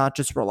to not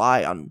just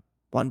rely on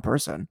one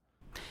person.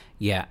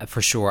 Yeah,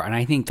 for sure. And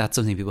I think that's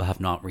something people have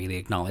not really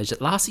acknowledged.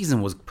 Last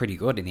season was pretty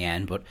good in the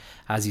end, but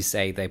as you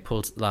say, they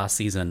pulled last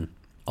season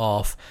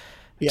off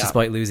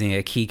despite losing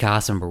a key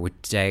cast member with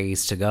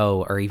days to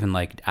go, or even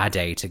like a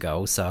day to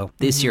go. So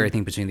this year, I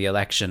think between the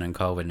election and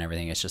COVID and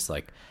everything, it's just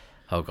like,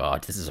 oh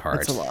God, this is hard.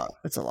 It's a lot.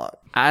 It's a lot.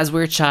 As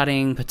we're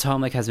chatting,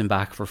 Potomac has been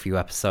back for a few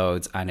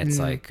episodes, and it's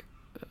like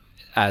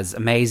as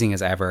amazing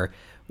as ever.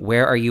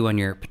 Where are you on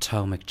your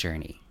Potomac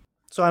journey?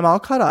 So I'm all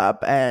caught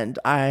up, and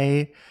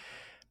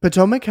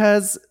Potomac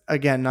has,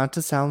 again, not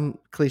to sound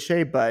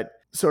cliche, but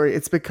sorry,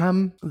 it's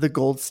become the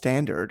gold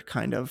standard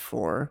kind of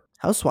for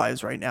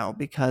Housewives right now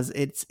because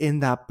it's in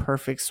that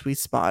perfect sweet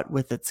spot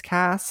with its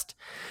cast.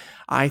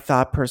 I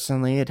thought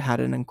personally it had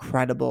an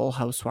incredible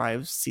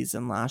Housewives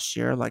season last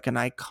year, like an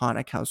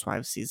iconic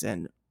Housewives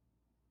season,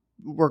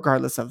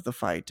 regardless of the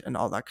fight and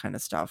all that kind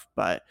of stuff.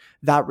 But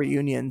that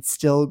reunion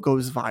still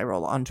goes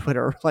viral on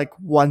Twitter like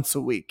once a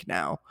week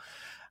now.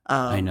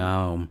 I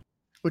know.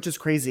 Which is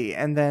crazy.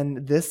 And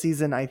then this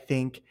season, I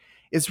think,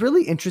 is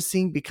really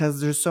interesting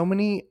because there's so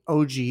many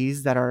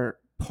OGs that are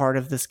part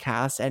of this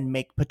cast and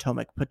make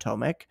Potomac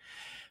Potomac.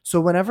 So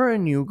whenever a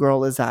new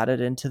girl is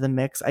added into the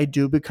mix, I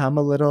do become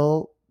a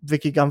little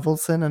Vicky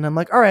Gunvalson, and I'm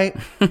like, all right,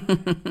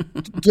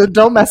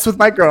 don't mess with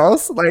my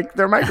girls. Like,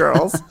 they're my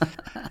girls.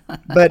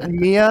 But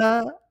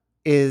Mia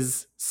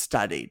is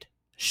studied.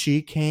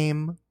 She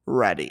came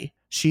ready.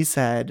 She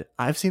said,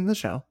 I've seen the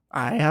show.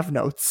 I have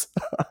notes.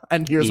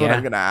 And here's what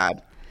I'm going to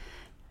add.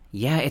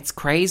 Yeah, it's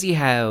crazy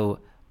how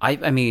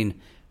I mean,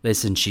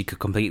 listen, she could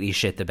completely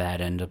shit the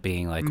bed, end up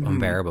being like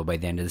unbearable by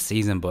the end of the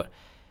season, but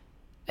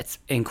it's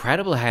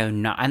incredible how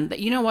not. And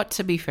you know what?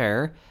 To be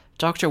fair,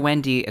 Dr.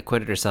 Wendy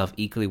acquitted herself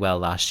equally well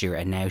last year,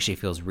 and now she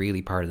feels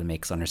really part of the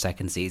mix on her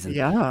second season.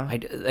 Yeah,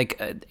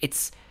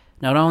 it's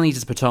not only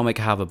does Potomac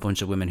have a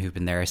bunch of women who've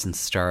been there since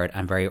the start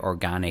and very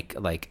organic,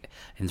 like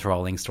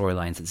enthralling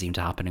storylines that seem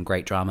to happen in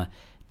great drama.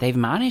 They've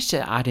managed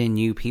to add in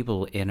new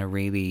people in a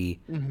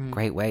really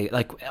great way.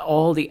 Like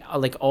all the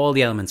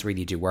elements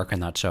really do work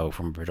on that show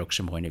from a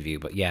production point of view.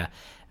 But yeah,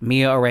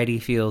 Mia already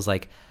feels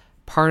like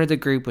part of the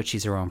group, but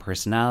she's her own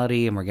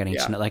personality, and we're getting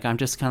to know. Like, I'm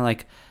just kind of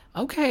like,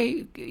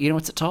 okay, you know,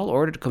 it's a tall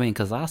order to come in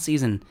because last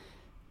season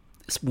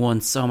it's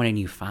won so many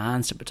new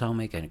fans to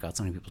Potomac, and it got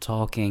so many people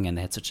talking, and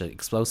they had such an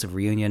explosive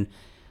reunion.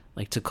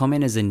 Like, to come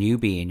in as a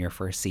newbie in your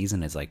first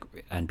season is like,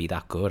 and be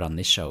that good on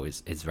this show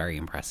is very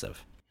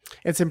impressive.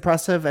 It's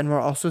impressive, and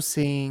we're also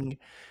seeing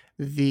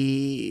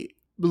the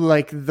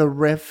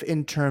riff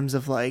in terms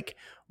of like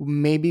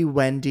maybe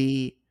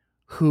Wendy,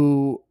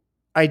 who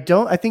I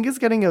think it's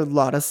getting a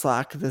lot of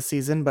slack this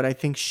season, but I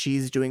think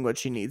she's doing what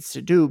she needs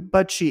to do.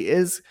 But she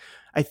is,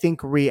 I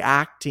think,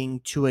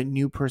 reacting to a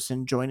new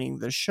person joining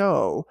the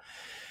show.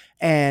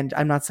 And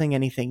I'm not saying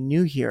anything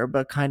new here,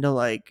 but kind of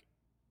like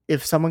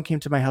if someone came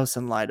to my house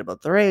and lied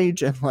about their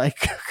age and like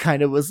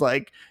kind of was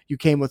like, you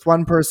came with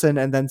one person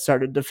and then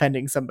started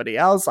defending somebody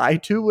else, I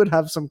too would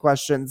have some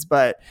questions.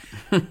 But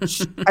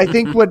I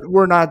think what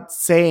we're not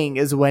saying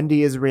is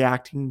Wendy is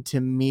reacting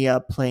to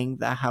Mia playing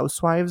the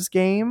housewives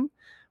game,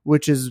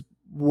 which is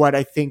what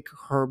I think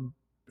her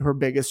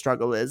biggest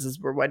struggle is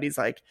where Wendy's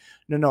like,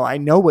 no, I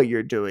know what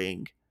you're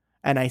doing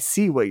and I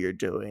see what you're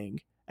doing.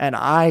 And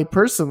I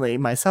personally,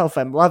 myself,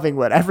 am loving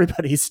what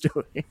everybody's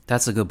doing.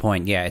 That's a good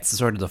point. Yeah, it's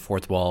sort of the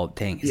fourth wall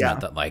thing, isn't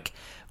it? That like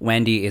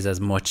Wendy is as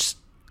much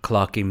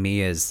clocking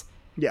Mia's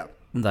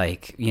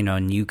like, you know,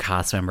 new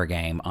cast member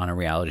game on a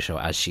reality show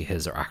as she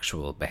is her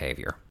actual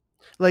behavior.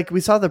 Like we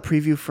saw the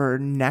preview for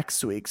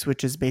next week's,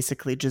 which is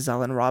basically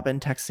Giselle and Robin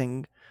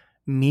texting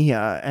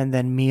Mia and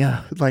then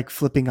Mia like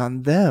flipping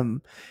on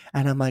them.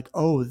 And I'm like,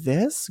 oh,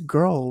 this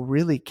girl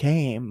really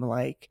came.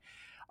 Like,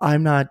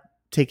 I'm not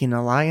taking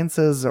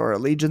alliances or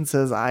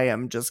allegiances. I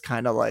am just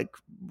kind of like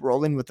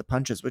rolling with the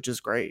punches, which is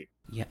great.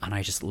 Yeah, and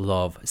I just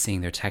love seeing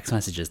their text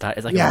messages. That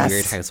is like a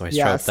weird housewives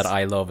trope that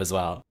I love as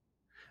well.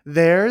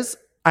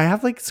 I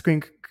have like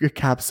screen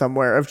caps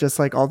somewhere of just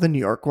like all the New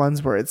York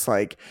ones where it's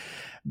like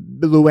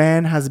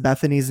Luann has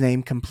Bethany's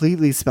name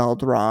completely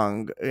spelled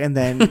wrong, and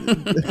then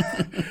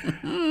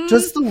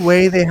just the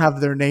way they have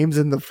their names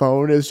in the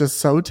phone is just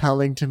so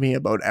telling to me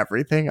about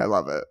everything. I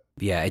love it.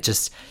 Yeah, it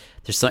just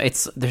there's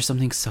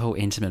something so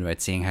intimate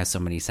about seeing how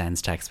somebody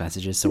sends text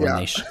messages. So when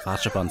they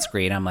flash up on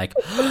screen, I'm like,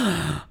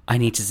 I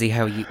need to see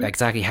how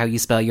you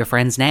spell your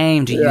friend's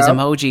name. Do you use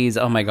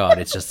emojis? Oh my god,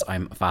 it's just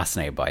I'm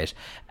fascinated by it.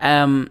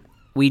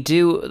 We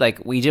do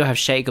have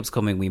shakeups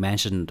coming. We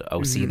mentioned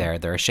OC there.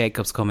 There are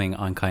shakeups coming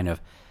on kind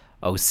of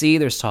OC.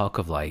 There's talk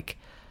of like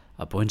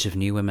a bunch of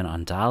new women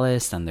on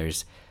Dallas, and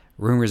there's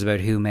rumors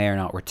about who may or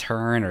not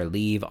return or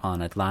leave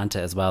on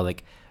Atlanta as well.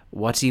 Like,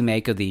 what do you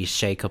make of these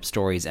shake-up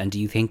stories? And do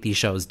you think these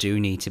shows do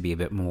need to be a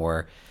bit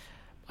more,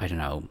 I don't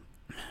know,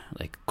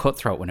 like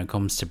cutthroat when it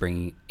comes to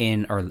bringing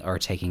in or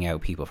taking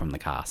out people from the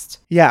cast?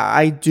 Yeah,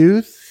 I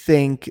do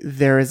think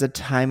there is a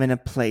time and a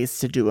place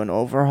to do an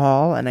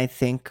overhaul. And I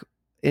think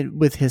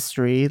with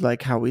history,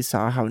 like how we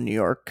saw how New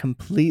York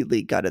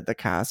completely gutted the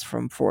cast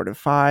from 4 to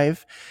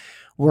 5,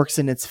 works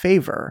in its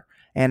favor.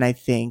 And I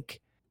think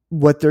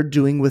what they're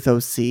doing with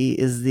OC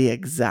is the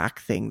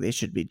exact thing they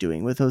should be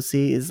doing with OC,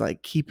 is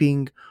like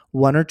keeping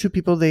one or two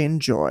people they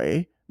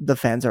enjoy, the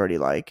fans already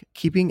like,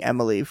 keeping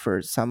Emily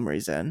for some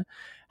reason,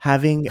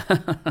 having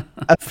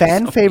a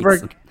fan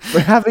favorite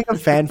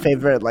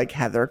like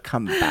Heather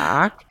come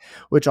back,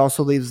 which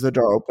also leaves the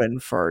door open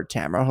for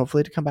Tamara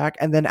hopefully to come back,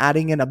 and then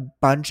adding in a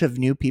bunch of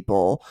new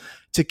people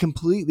to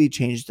completely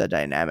change the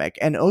dynamic.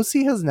 And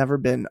OC has never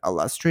been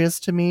illustrious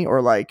to me,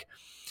 or like,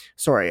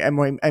 sorry, I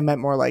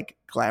meant more like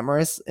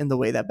glamorous in the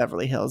way that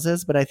Beverly Hills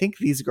is. But I think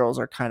these girls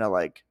are kind of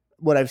like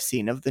what I've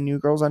seen of the new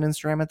girls on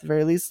Instagram at the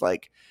very least,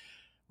 like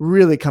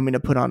really coming to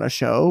put on a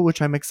show, which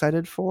I'm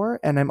excited for.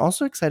 And I'm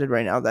also excited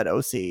right now that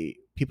OC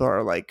people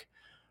are like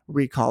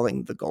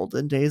recalling the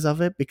golden days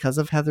of it because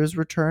of Heather's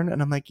return.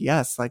 And I'm like,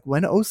 yes, like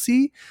when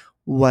OC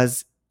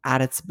was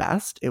at its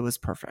best, it was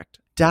perfect.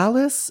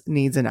 Dallas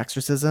needs an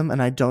exorcism,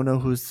 and I don't know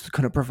who's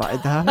going to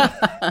provide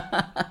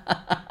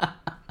that.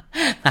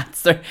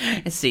 That's their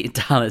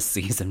Dallas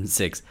season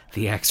 6,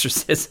 The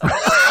Exorcism.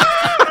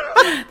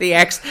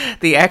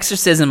 the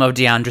exorcism of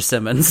Deandra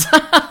Simmons.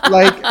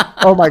 Like,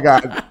 oh my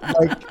god,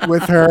 like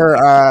with her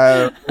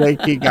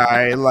Reiki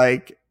guy,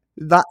 like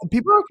that.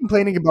 People are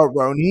complaining about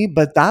Roni,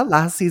 but that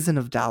last season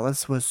of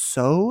Dallas was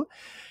so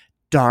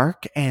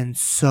dark and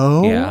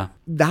so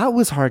that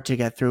was hard to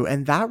get through.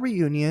 And that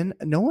reunion,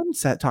 no one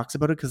talks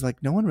about it because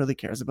like no one really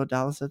cares about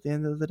Dallas at the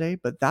end of the day,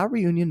 but that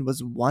reunion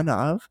was one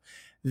of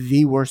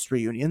the worst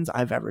reunions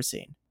I've ever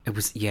seen. It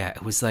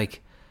was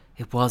like,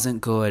 it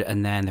wasn't good.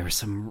 And then there was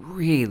some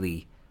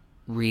really,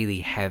 really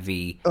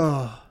heavy,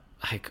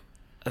 like,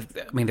 I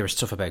mean, there was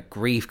stuff about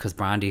grief because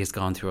Brandy has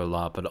gone through a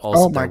lot, but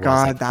also, oh my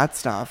god, like, that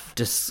stuff.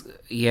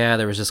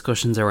 There was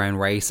discussions around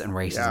race and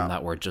racism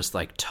that were just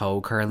like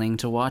toe curling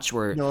to watch.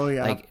 Where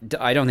like,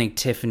 I don't think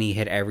Tiffany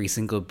hit every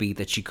single beat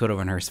that she could have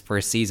in her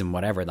first season,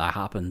 whatever that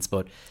happens.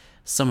 But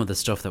some of the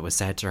stuff that was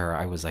said to her,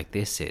 I was like,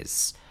 this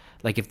is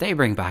like, if they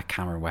bring back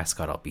Cameron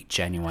Westcott, I'll be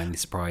genuinely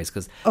surprised.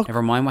 Because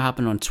never mind what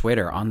happened on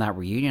Twitter on that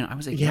reunion, I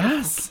was like,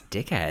 yes,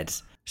 dickhead.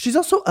 She's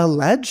also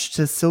alleged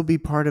to still be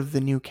part of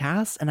the new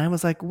cast. And I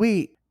was like,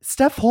 wait,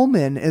 Steph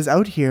Holman is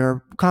out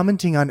here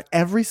commenting on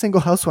every single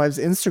Housewives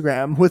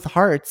Instagram with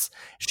hearts.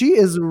 She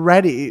is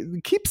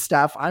ready. Keep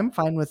Steph. I'm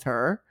fine with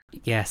her.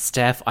 Yeah,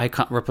 Steph, I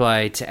can't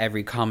reply to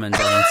every comment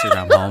on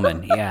Instagram,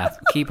 Holman. Yeah,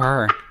 keep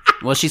her.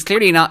 Well, she's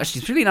clearly not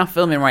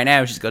filming right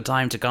now. She's got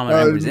time to comment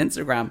on his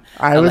Instagram,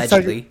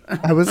 allegedly.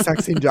 I was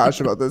texting Josh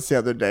about this the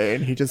other day,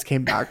 and he just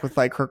came back with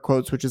like her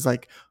quotes, which is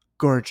like,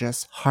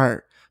 gorgeous,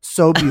 heart.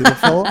 So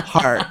beautiful,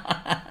 heart.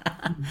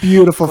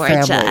 Beautiful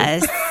gorgeous.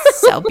 Family.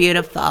 So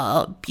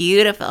beautiful.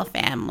 Beautiful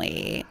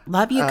family.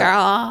 Love you,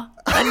 girl.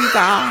 Love you,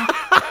 girl.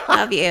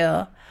 Love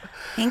you.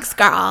 Thanks,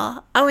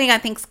 girl. Oh my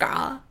God, thanks,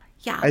 girl.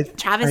 Yeah,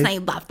 Travis and I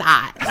love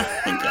that.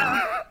 Thank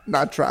you.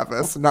 Not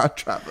Travis. Not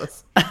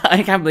Travis.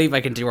 I can't believe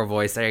I can do her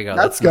voice. There you go.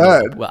 That's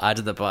good. We'll add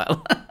to the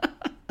pile.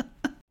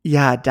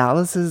 Yeah,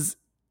 Dallas is,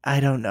 I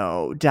don't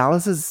know.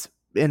 Dallas is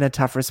in a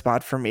tougher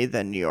spot for me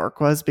than New York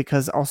was,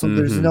 because also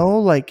there's no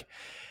like,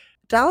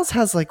 Dallas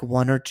has like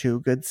one or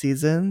two good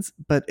seasons,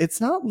 but it's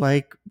not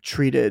like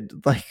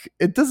treated like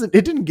it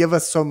didn't give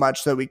us so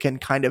much that we can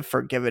kind of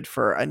forgive it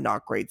for a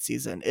not great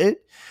season.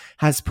 It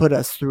has put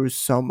us through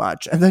so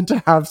much. And then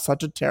to have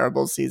such a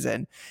terrible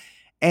season.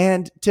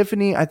 And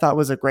Tiffany, I thought,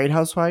 was a great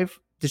housewife.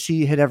 Did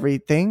she hit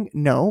everything?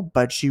 No,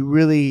 but she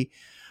really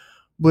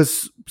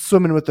was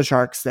swimming with the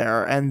sharks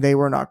there, and they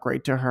were not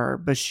great to her.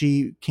 But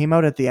she came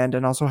out at the end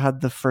and also had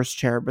the first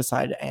chair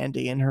beside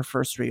Andy in her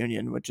first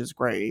reunion, which is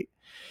great.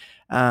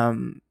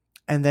 And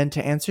then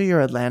to answer your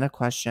Atlanta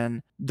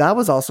question, that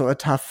was also a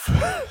tough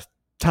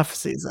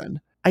season.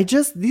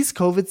 These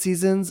COVID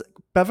seasons,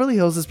 Beverly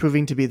Hills is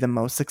proving to be the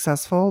most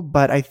successful,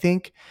 but I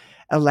think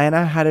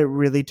Atlanta had it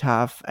really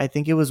tough. I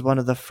think it was one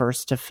of the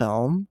first to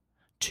film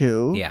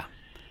too. Yeah.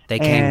 They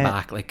came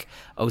back. Like,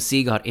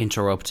 OC got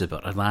interrupted,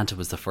 but Atlanta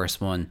was the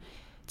first one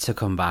to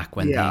come back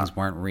when things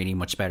weren't really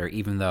much better,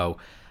 even though,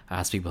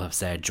 as people have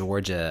said,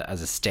 Georgia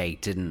as a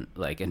state didn't,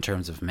 like, in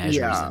terms of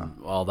measures and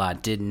all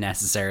that, didn't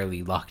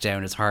necessarily lock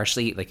down as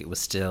harshly. Like, it was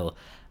still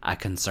a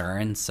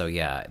concern. So,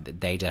 yeah,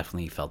 they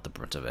definitely felt the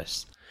brunt of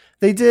it.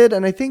 They did.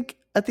 And I think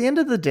at the end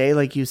of the day,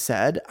 like you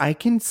said, I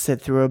can sit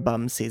through a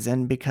bum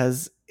season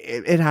because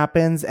it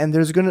happens, and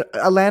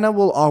Atlanta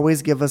will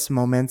always give us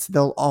moments.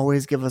 They'll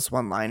always give us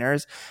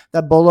one-liners.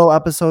 That Bolo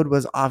episode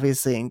was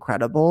obviously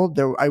incredible.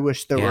 I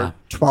wish there were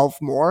 12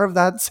 more of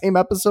that same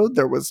episode.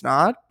 There was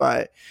not,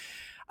 but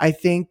I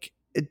think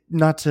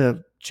not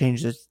to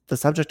change the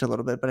subject a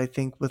little bit, but I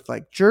think with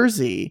like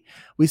Jersey,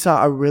 we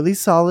saw a really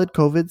solid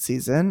COVID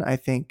season. I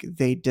think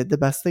they did the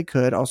best they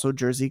could. Also,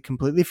 Jersey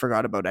completely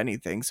forgot about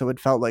anything, so it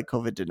felt like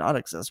COVID did not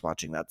exist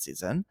watching that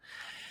season.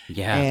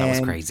 Yeah, that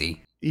was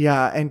crazy.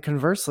 Yeah, and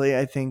conversely,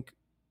 I think,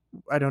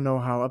 I don't know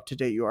how up to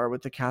date you are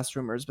with the cast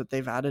rumors, but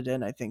they've added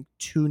in, I think,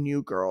 2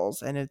 new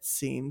girls, and it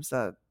seems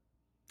that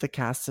the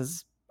cast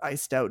has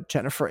iced out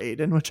Jennifer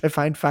Aiden, which I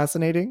find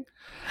fascinating.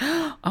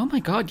 Oh my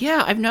God,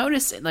 yeah, I've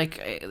noticed,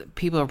 like,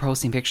 people are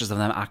posting pictures of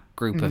them at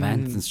group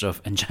events and stuff,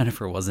 and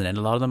Jennifer wasn't in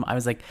a lot of them. I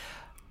was like,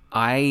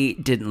 I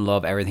didn't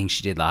love everything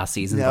she did last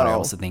season, but I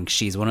also think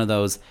she's one of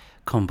those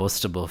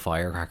combustible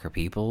firecracker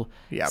people.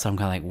 Yep. So I'm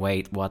kind of like,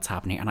 wait, what's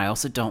happening? And I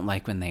also don't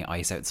like when they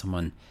ice out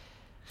someone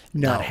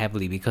that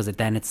heavily, because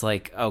then it's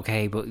like,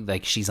 okay, but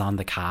like, she's on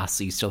the cast,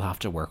 so you still have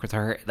to work with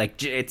her.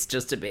 Like, it's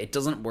just it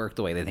doesn't work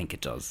the way they think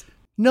it does.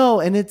 No,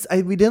 and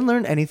we didn't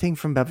learn anything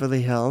from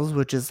Beverly Hills,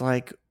 which is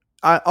like,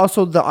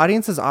 also the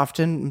audience is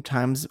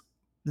oftentimes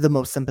the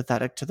most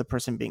sympathetic to the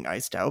person being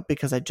iced out,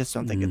 because I just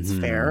don't think it's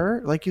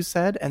fair, like you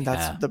said. And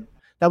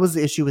that was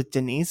the issue with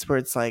Denise, where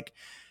it's like,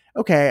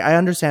 okay, I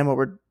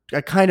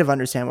kind of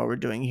understand what we're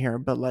doing here,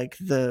 but like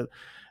the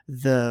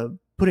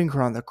putting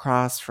her on the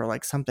cross for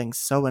like something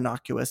so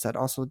innocuous that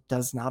also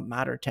does not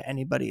matter to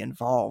anybody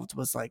involved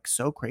was like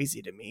so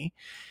crazy to me.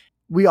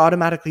 We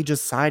automatically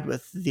just side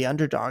with the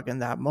underdog in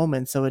that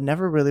moment, so it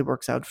never really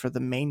works out for the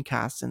main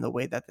cast in the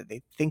way that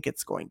they think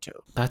it's going to.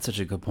 That's such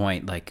a good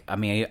point. Like, I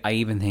mean, I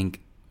even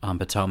think on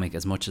Potomac,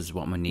 as much as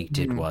what Monique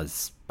did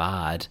was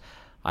bad,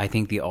 I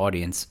think the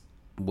audience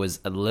was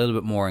a little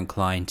bit more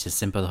inclined to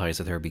sympathize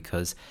with her,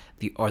 because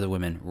the other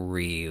women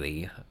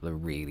really,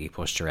 really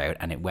pushed her out,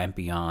 and it went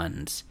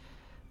beyond,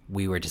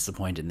 we were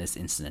disappointed in this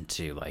incident,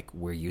 to like,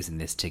 we're using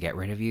this to get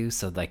rid of you.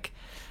 So like,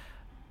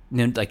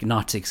 like,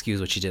 not to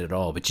excuse what she did at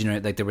all, but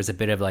like, there was a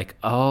bit of like,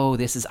 oh,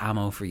 this is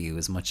ammo for you,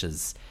 as much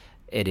as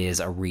it is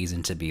a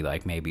reason to be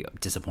like maybe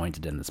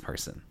disappointed in this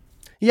person.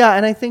 Yeah,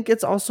 and I think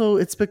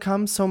it's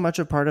become so much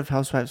a part of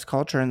Housewives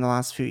culture in the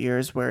last few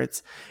years, where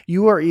it's,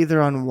 you are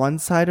either on one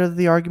side of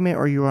the argument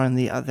or you are on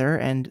the other.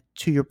 And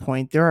to your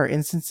point, there are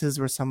instances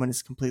where someone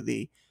is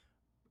completely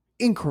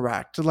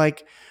incorrect.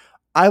 Like,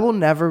 I will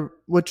never,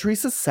 what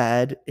Teresa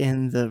said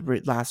in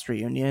the last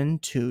reunion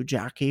to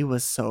Jackie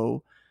was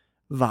so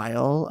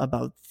vile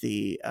about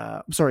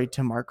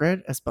to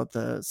Margaret, about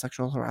the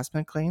sexual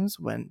harassment claims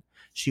when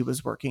she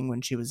was working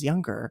when she was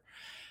younger.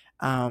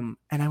 And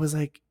I was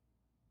like,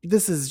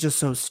 this is just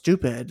so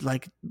stupid.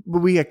 Like,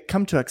 we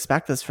come to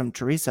expect this from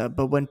Teresa,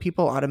 but when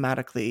people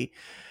automatically,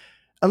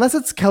 unless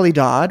it's Kelly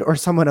Dodd or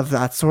someone of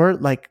that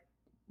sort, like,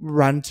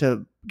 run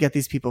to get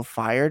these people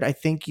fired, I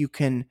think you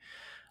can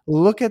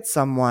look at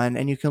someone,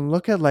 and you can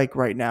look at, like,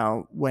 right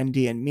now,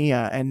 Wendy and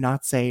Mia, and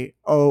not say,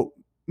 oh,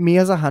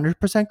 Mia's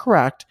 100%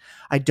 correct.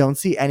 I don't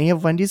see any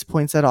of Wendy's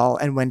points at all,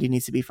 and Wendy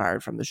needs to be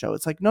fired from the show.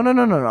 It's like,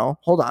 no.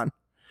 Hold on.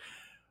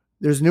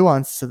 There's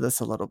nuance to this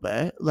a little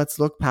bit. Let's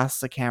look past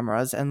the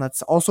cameras, and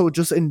let's also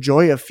just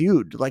enjoy a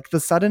feud. Like, the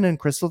Sutton and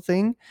Crystal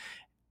thing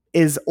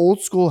is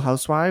old school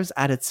Housewives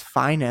at its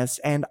finest,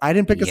 and I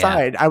didn't pick a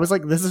side. I was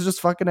like, this is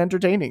just fucking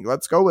entertaining.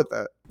 Let's go with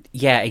it.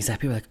 Yeah,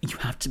 exactly. People are like, you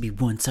have to be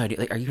one-sided.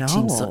 Like, are you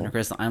team Sutton or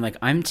Crystal? I'm like,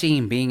 I'm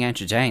team being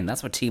entertained.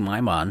 That's what team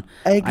I'm on.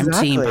 Exactly.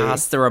 I'm team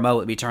pass the remote,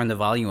 let me turn the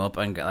volume up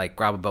and like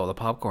grab a bowl of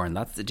popcorn.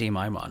 That's the team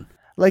I'm on.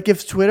 Like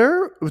if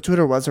Twitter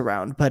was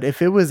around, but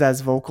if it was as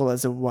vocal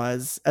as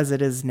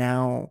it is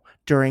now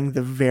during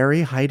the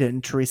very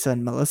heightened Teresa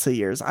and Melissa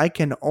years, I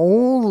can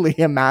only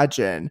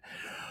imagine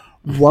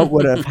what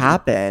would have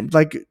happened.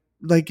 Like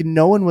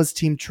no one was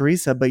team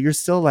Teresa, but you're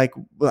still like,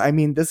 well, I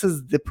mean, this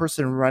is the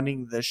person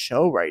running the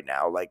show right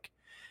now. Like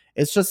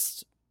it's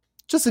just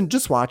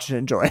watch and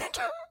enjoy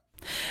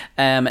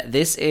it.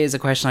 This is a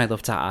question I'd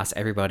love to ask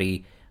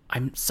everybody.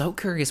 I'm so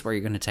curious where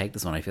you're going to take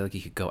this one. I feel like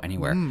you could go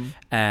anywhere.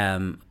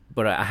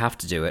 But I have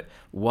to do it.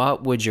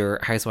 What would your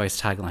Housewives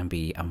tagline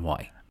be and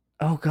why?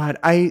 Oh God,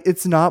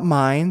 it's not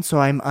mine, so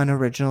I'm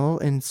unoriginal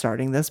in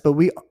starting this. But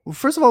we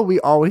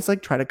always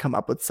like try to come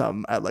up with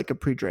some at like a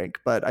pre-drink,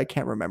 but I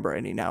can't remember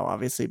any now,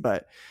 obviously.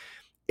 But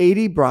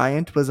Aidy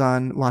Bryant was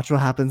on Watch What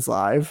Happens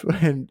Live,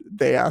 and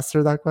they asked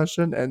her that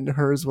question, and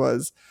hers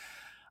was,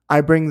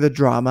 "I bring the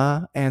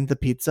drama and the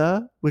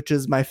pizza," which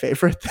is my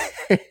favorite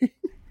thing.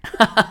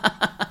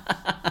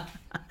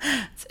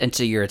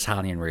 Into your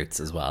Italian roots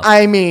as well.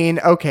 I mean,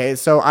 okay,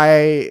 so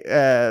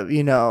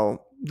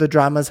the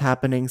drama's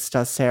happening.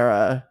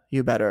 Stasera,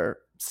 you better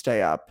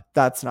stay up.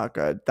 That's not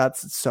good.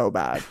 That's so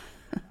bad.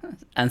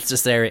 And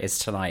Stasera is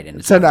tonight.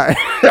 Tonight.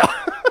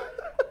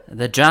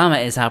 The drama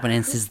is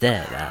happening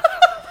Stasera.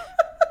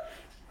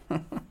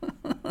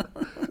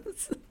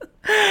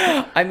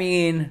 I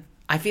mean,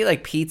 I feel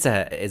like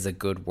pizza is a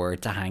good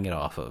word to hang it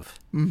off of.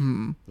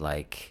 Mm-hmm.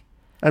 Like...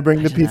 I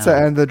bring the pizza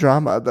and the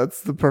drama.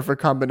 That's the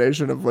perfect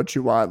combination of what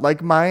you want.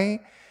 Like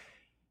I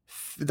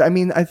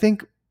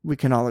think we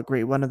can all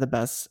agree one of the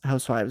best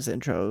Housewives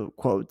intro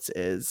quotes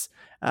is,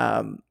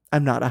 I'm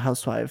not a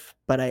housewife,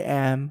 but I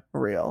am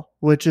real,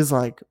 which is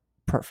like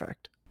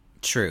perfect.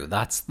 True.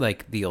 That's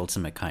like the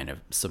ultimate kind of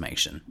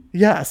summation.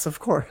 Yes, of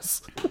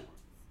course.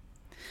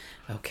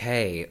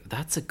 Okay.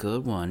 That's a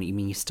good one. You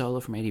mean you stole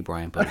it from Aidy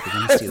Bryant, but if you're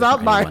going to steal it's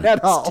not mine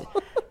at all.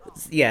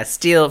 Yeah,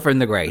 steal from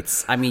the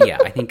greats. I mean, yeah,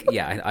 I think,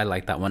 I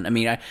like that one. I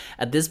mean,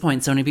 at this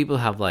point, so many people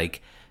have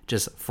like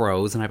just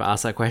froze, and I've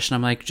asked that question.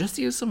 I'm like, just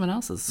use someone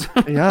else's.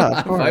 Yeah,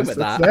 of course.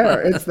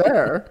 It's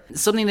there.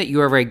 Something that you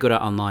are very good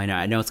at online,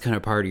 I know it's kind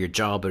of part of your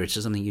job, but it's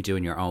just something you do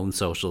in your own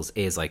socials,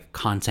 is like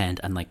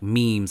content and like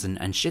memes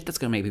and shit that's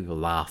going to make people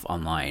laugh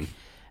online.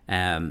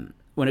 When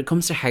it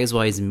comes to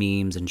Housewives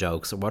memes and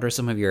jokes, what are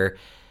some of your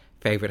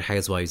favorite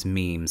Housewives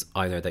memes,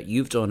 either that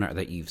you've done or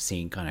that you've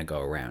seen kind of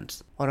go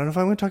around? Well, I don't know if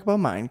I'm going to talk about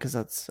mine, because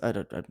that's I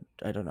don't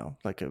know.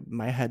 Like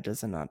my head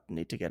does not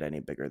need to get any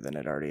bigger than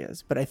it already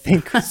is. But I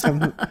think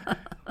some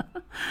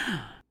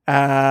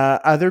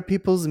other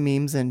people's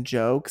memes and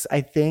jokes.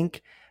 I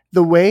think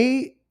the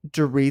way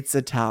Dorit's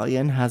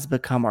Italian has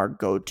become our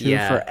go-to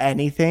for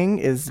anything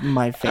is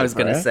my favorite. I was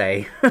going to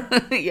say,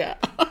 yeah.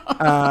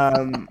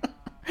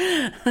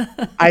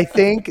 I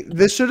think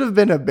this should have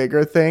been a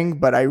bigger thing,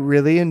 but I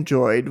really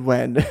enjoyed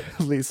when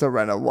Lisa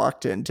Rinna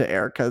walked into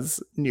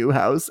Erica's new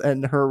house,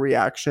 and her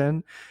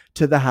reaction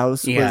to the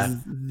house was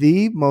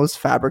the most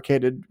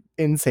fabricated,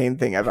 insane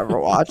thing I've ever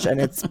watched, and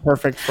it's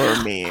perfect for a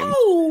meme.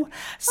 Oh,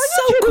 so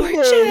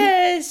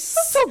gorgeous!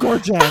 So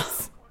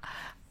gorgeous.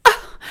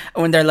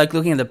 When they're like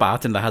looking at the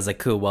bathroom that has like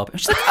cool wallpaper,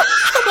 she's like,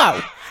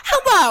 "Oh,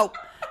 hello."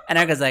 And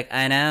Erica's like,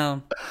 I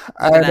know.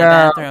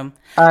 Bathroom.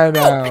 I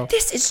know. Oh,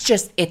 this is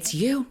just, it's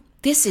you.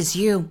 This is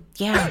you.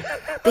 Yeah.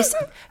 This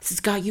has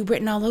got you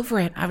written all over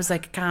it. I was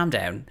like, calm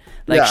down.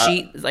 Like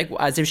she, like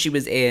as if she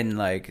was in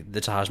like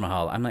the Taj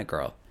Mahal. I'm like,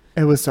 girl.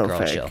 It was so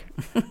fake. Chill.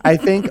 I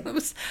think. It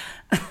was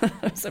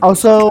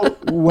also,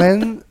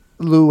 when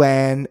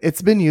Luann,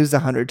 it's been used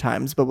 100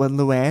 times, but when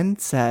Luann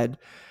said,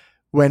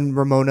 when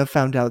Ramona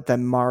found out that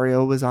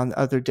Mario was on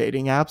other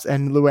dating apps,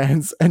 and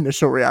Luann's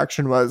initial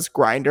reaction was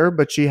Grindr,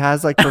 but she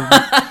has like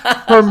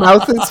her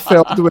mouth is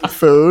filled with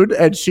food,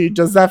 and she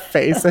does that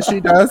face that she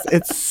does.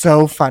 It's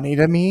so funny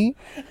to me.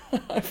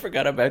 I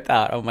forgot about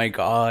that. Oh my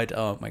god.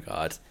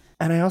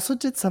 And I also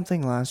did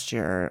something last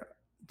year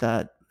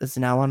that is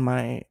now on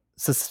my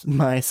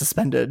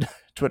suspended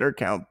Twitter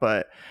account,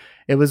 but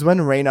it was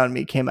when Rain on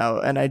Me came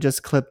out, and I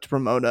just clipped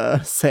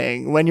Ramona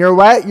saying, "When you're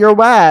wet, you're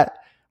wet,"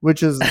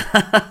 which is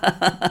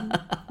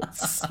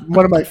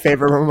one of my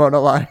favorite Ramona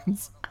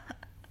lines.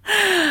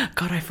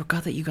 God, I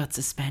forgot that you got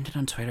suspended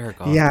on Twitter.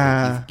 God,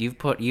 yeah, you've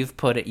put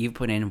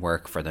in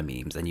work for the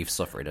memes, and you've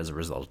suffered as a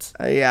result.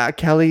 Yeah,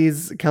 Kelly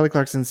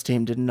Clarkson's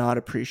team did not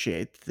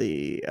appreciate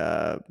the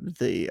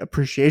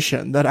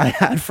appreciation that I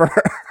had for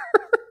her.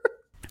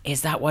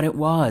 Is that what it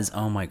was?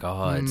 Oh my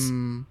god.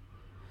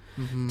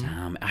 Mm-hmm.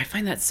 Damn, I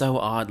find that so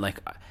odd. Like,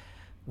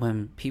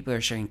 when people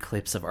are sharing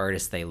clips of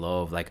artists they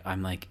love, like,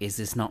 I'm like, is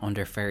this not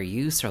under fair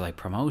use or like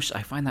promotion?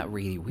 I find that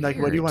really weird. Like,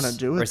 what do you want to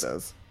do with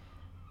this?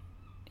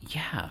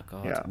 Yeah,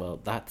 God. Yeah. Well,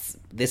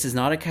 this is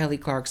not a Kelly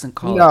Clarkson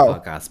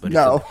podcast, but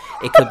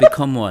it could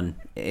become one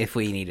if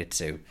we needed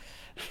to.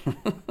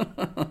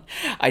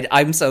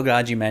 I'm so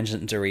glad you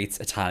mentioned Dorit's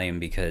Italian,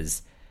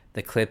 because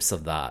the clips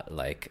of that,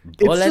 like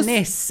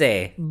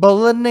bolognese.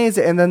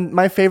 And then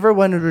my favorite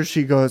one is where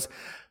she goes,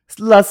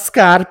 La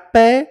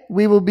Scarpe.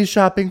 We will be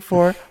shopping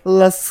for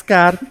La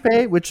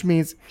Scarpe, which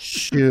means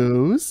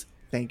shoes.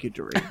 Thank you,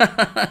 Doreen.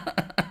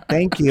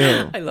 Thank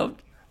you.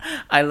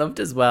 I loved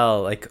as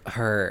well, like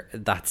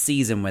that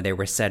season where they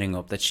were setting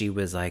up that she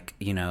was like,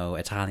 you know,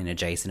 Italian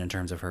adjacent in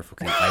terms of her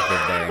fucking like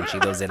lived there and she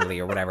loves Italy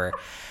or whatever.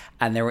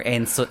 And they were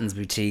in Sutton's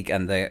boutique,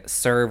 and the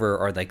server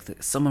or like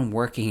someone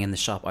working in the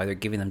shop, either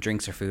giving them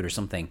drinks or food or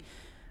something,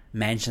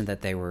 mentioned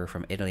that they were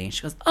from Italy, and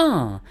she goes,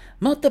 "Oh,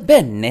 molto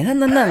bene,"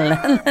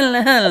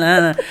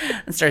 and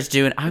starts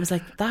doing. I was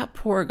like, that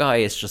poor guy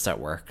is just at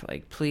work.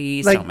 Like,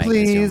 please, don't make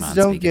this young man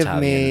speak give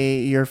Italian.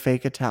 me your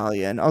fake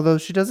Italian. Although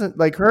she doesn't,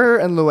 like, her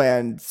and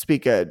Luann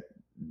speak it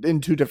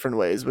in two different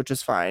ways, which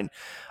is fine.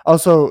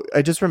 Also,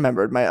 I just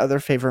remembered my other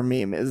favorite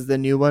meme is the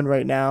new one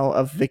right now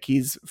of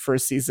Vicky's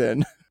first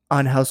season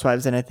on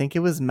Housewives, and I think it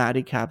was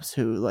Maddie Caps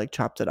who like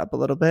chopped it up a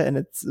little bit, and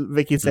it's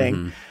Vicky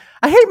saying,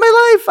 "I hate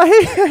my life. I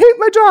hate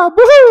my job."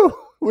 Woohoo!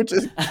 Which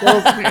is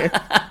kills me.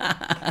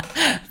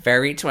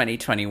 Very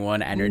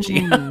 2021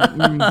 energy.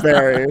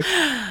 Very.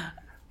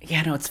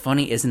 Yeah, no, it's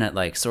funny, isn't it?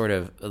 Like, sort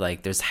of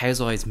like there's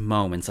Housewives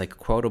moments, like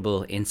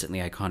quotable, instantly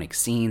iconic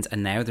scenes,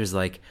 and now there's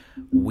like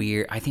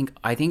weird. I think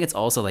it's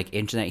also like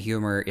internet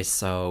humor is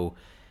so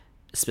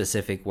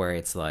specific, where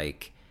it's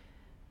like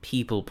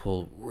people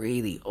pull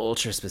really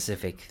ultra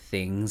specific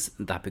things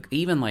that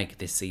even like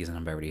this season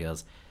on Beverly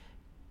Hills,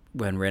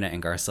 when Rinna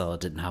and Garcelle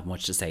didn't have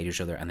much to say to each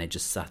other and they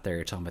just sat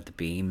there talking about the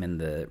beam in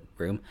the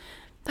room.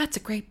 That's a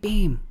great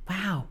beam.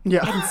 Wow.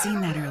 Yeah. I hadn't seen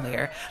that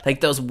earlier.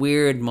 Like those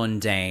weird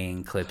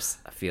mundane clips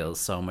feel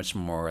so much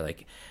more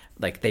like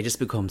they just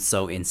become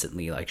so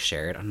instantly like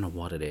shared. I don't know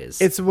what it is.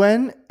 It's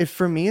when,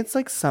 for me, it's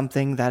like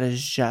something that is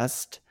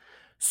just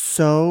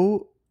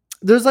so,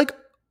 there's like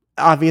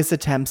obvious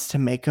attempts to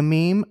make a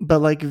meme, but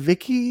like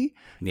Vicky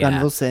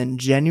Gunvalson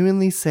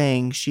genuinely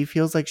saying she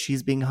feels like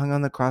she's being hung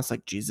on the cross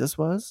like Jesus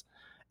was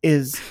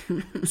is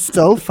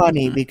so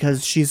funny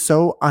because she's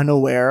so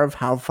unaware of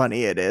how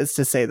funny it is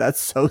to say that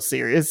so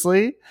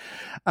seriously.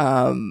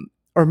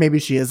 Or maybe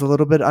she is a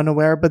little bit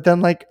unaware, but then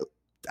like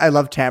I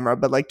love Tamara,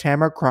 but like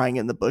Tamara crying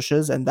in the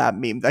bushes and that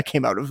meme that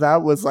came out of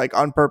that was like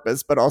on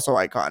purpose but also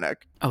iconic.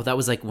 Oh, that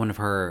was like one of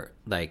her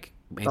like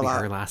maybe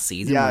her last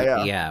season.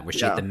 Yeah, where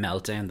she had the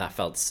meltdown. That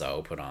felt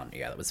so put on.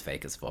 Yeah, that was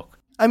fake as fuck.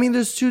 I mean,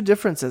 there's two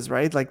differences,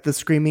 right? Like the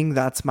screaming,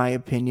 "That's my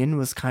opinion,"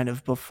 was kind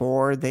of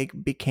before they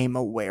became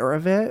aware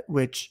of it,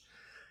 which,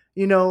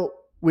 you know,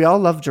 we all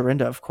love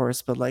Dorinda, of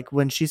course, but like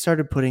when she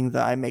started putting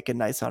the "I make it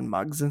nice" on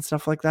mugs and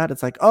stuff like that,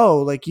 it's like,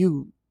 oh, like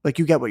you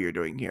get what you're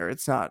doing here.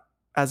 It's not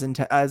as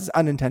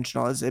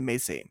unintentional as it may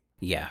seem.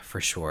 Yeah,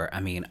 for sure. I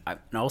mean, and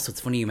also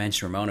it's funny you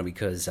mentioned Ramona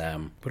because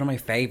one of my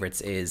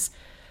favorites is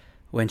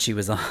when she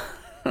was on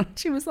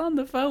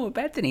the phone with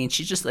Bethany and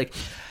she's just like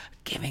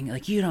giving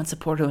like, "You don't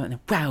support her," and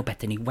wow,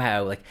 Bethany,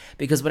 wow, like,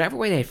 because whatever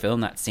way they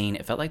filmed that scene,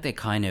 it felt like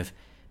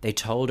they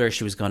told her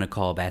she was going to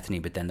call Bethany,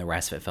 but then the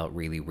rest of it felt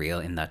really real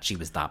in that she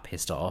was that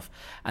pissed off.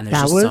 And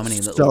there's just so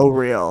many little, so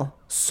real,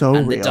 so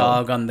and real. The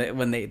dog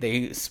when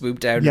they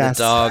swooped out the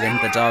dog, and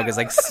the dog is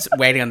like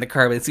waiting on the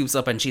curb, and it swoops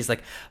up, and she's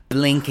like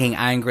blinking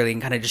angrily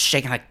and kind of just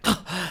shaking like.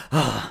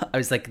 I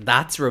was like,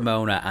 that's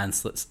Ramona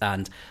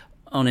and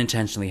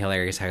unintentionally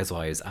hilarious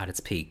Housewives at its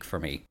peak for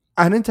me.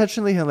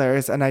 Unintentionally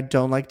hilarious, and I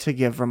don't like to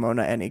give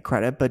Ramona any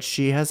credit, but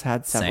she has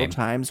had several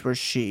times where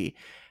she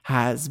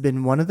has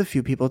been one of the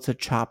few people to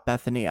chop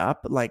Bethany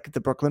up, like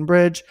the Brooklyn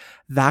Bridge.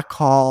 That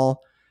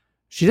call,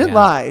 she didn't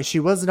lie. She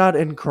was not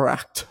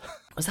incorrect.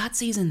 Was that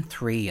season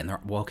 3 and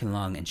they're walking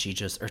along and she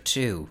just, or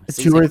 2?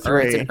 Two or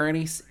 3.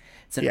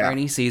 It's an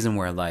early season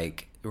where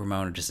like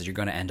Ramona just says, "You're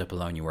going to end up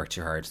alone. You work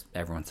too hard."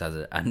 Everyone says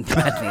it. And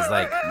Bethany's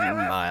like,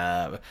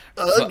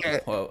 okay.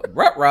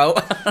 Ruh-roh.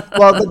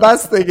 Well, the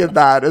best thing in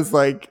that is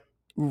like,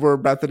 where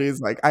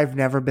Bethany's like, "I've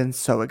never been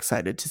so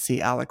excited to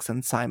see Alex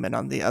and Simon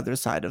on the other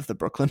side of the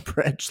Brooklyn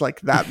Bridge." Like,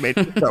 that made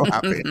me so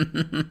happy.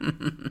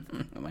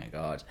 Oh my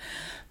God.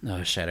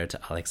 No, shout out to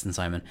Alex and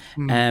Simon.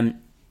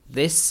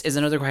 This is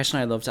another question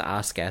I love to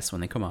ask guests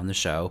when they come on the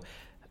show.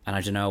 And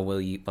I don't know,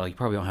 you probably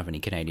don't have any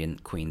Canadian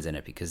queens in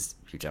it because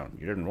you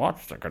didn't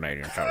watch the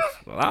Canadian shows.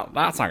 So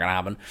that's not going to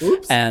happen.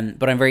 Oops.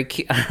 But I'm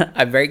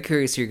very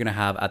curious who you're going to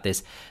have at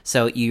this.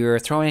 So you're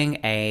throwing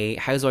a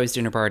Housewives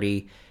dinner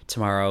party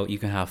tomorrow. You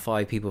can have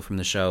 5 people from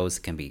the shows.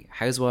 It can be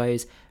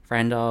housewives,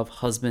 friend of,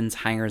 husbands,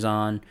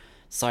 hangers-on,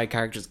 side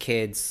characters,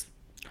 kids,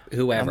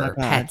 whoever,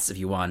 pets if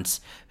you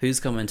want.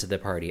 Who's coming to the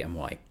party and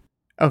why?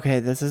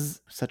 Okay, this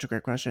is such a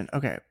great question.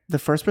 Okay, the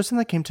first person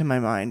that came to my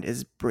mind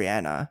is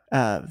Brianna,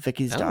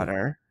 Vicky's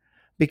daughter,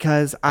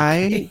 because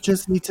I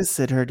just need to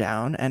sit her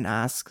down and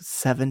ask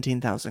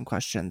 17,000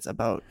 questions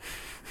about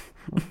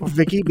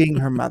Vicky being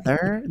her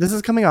mother. This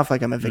is coming off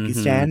like I'm a Vicky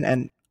stan,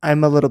 and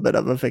I'm a little bit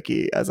of a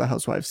Vicky as a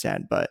housewife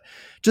stan, but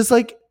just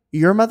like,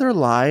 your mother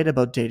lied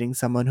about dating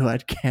someone who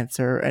had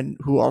cancer and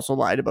who also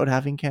lied about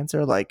having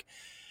cancer. Like,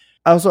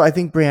 Also, I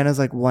think Brianna's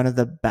like one of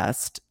the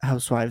best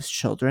housewives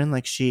children.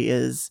 Like she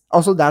is.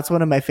 Also, that's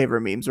one of my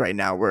favorite memes right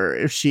now. Where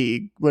if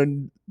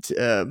when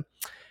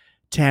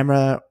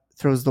Tamra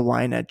throws the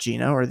wine at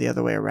Gina, or the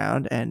other way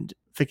around, and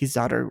Vicky's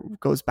daughter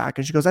goes back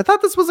and she goes, "I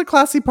thought this was a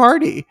classy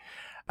party."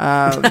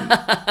 So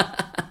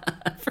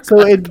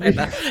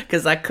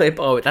because that clip.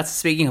 Oh, that's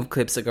speaking of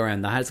clips that go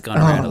around. That has gone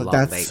around a lot.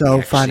 That's lately, so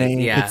actually.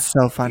 funny. Yeah. It's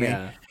so funny.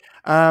 Yeah.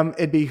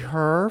 It'd be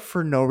her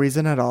for no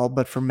reason at all,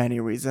 but for many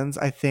reasons.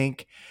 I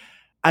think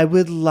I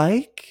would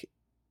like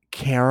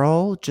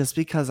Carol just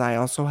because I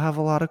also have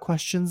a lot of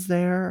questions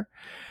there.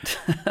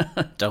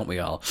 Don't we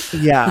all?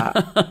 Yeah.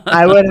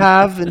 I would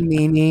have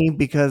Nene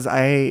because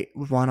I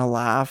want to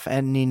laugh,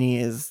 and Nene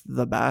is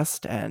the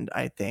best. And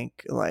I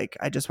think like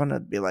I just want to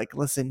be like,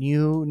 listen,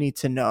 you need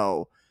to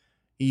know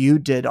you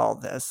did all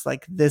this.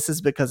 Like this is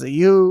because of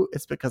you.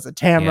 It's because of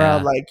Tamra. Yeah.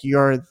 Like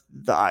you're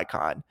the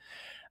icon.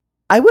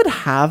 I would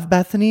have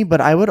Bethany, but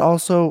I would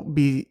also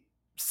be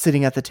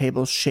sitting at the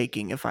table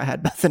shaking if I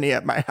had Bethany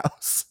at my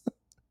house.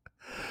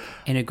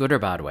 In a good or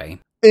bad way?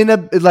 In a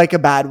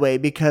bad way,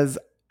 because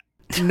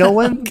no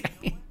one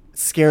Okay.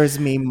 scares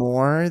me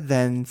more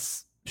than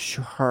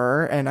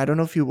her. And I don't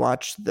know if you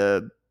watched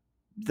the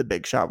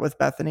Big Shot with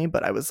Bethany,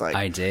 but I was like,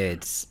 I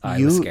did.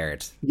 I was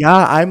scared.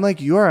 Yeah, I'm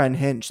like, you are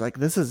unhinged. Like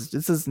this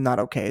is not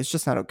okay. It's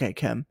just not okay,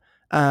 Kim.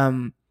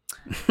 And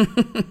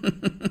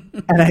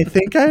I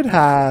think I'd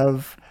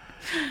have.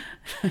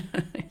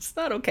 It's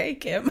not okay,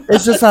 Kim.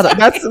 It's just not.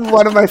 That's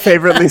one of my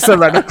favorite Lisa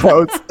Rinna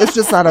quotes. It's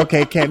just not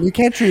okay, Kim. You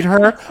can't treat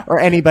her or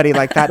anybody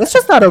like that. It's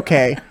just not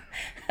okay.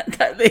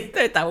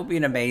 That would be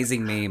an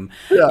amazing meme.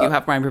 Yeah. You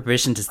have my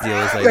permission to steal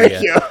this idea.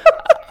 Thank you.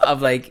 Of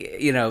like,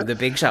 you know, the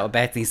Big Shot with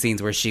Bethany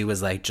scenes where she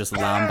was like just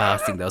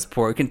lambasting those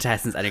poor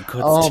contestants, and it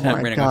cuts to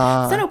my Rinna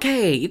God. going, "It's not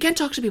okay. You can't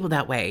talk to people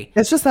that way.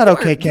 It's just not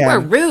okay, Kim. You are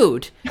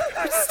rude. You're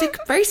a sick,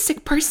 very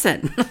sick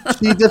person."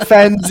 She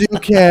defends you,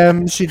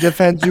 Kim. She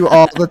defends you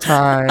all the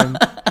time.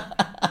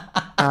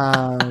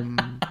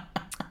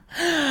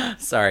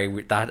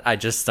 Sorry,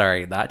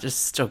 that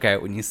just stuck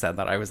out when you said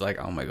that. I was like,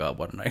 oh my God,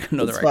 what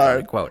another It's iconic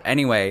fine. quote.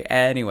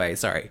 Anyway,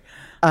 sorry.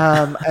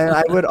 And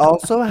I would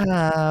also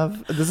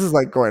have, this is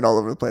like going all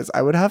over the place.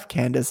 I would have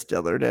Candace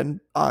Dillerton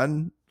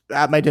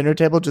at my dinner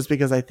table just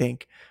because I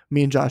think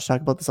me and Josh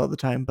talk about this all the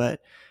time, but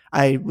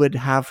I would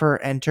have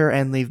her enter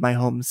and leave my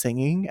home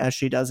singing as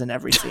she does in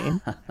every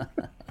scene.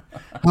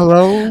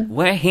 Hello?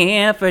 We're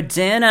here for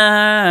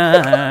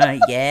dinner.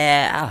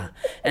 Yeah.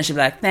 And she'd be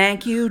like,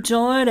 thank you,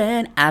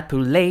 Jordan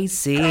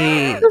Apulacy.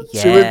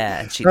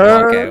 Yeah. And she'd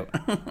walk out.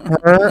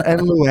 Her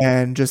and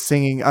Luann just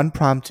singing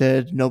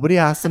unprompted. Nobody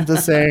asked them to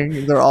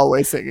sing. They're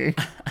always singing.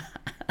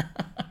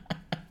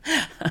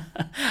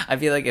 I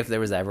feel like if there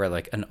was ever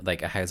like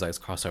a Housewives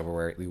crossover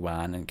where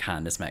Luann and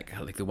Candace met,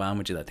 like Luann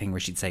would do that thing where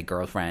she'd say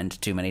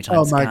girlfriend too many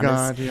times. Oh my Candace,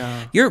 God,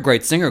 yeah. You're a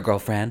great singer,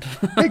 girlfriend.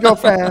 Hey,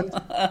 girlfriend.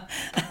 Oh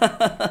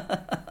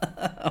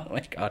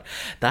my God.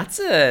 That's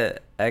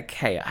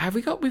okay.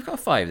 We've got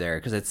 5 there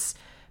because it's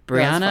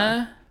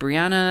Yeah,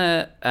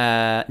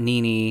 Brianna,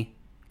 Nene,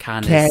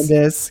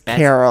 Candace,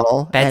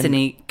 Carol.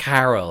 Bethany,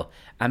 Carol.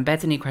 And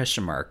Bethany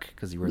question mark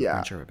because you weren't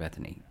Yeah. sure about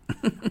Bethany.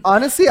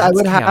 Honestly, I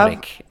would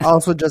chaotic. have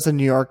also just a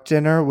New York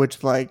dinner,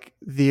 which like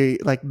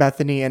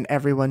Bethany and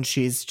everyone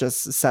she's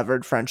just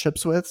severed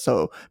friendships with.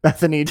 So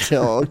Bethany,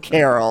 Jill,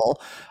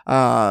 Carol.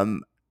 I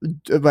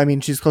mean,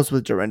 she's close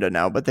with Dorinda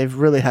now, but they've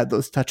really had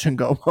those touch and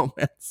go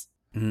moments.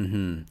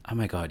 Mm-hmm. Oh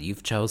my God,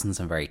 you've chosen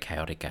some very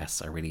chaotic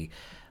guests.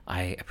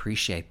 I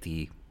appreciate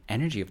the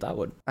energy of that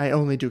one. I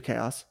only do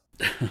chaos.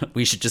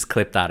 We should just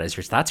clip that as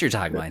that's your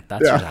tagline.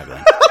 That's Yeah. your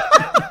tagline.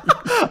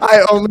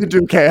 I only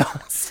do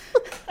chaos.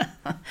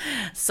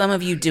 Some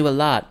of you do a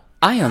lot.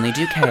 I only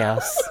do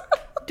chaos.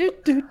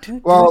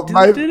 Well,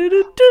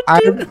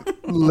 I'm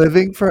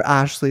living for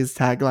Ashley's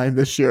tagline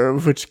this year,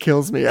 which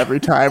kills me every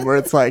time, where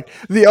it's like,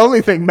 the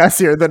only thing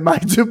messier than my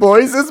 2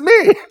 boys is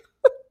me.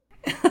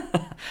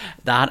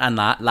 That and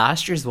that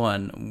last year's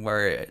one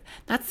where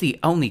that's the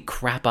only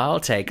crap I'll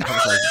take. I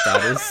was like,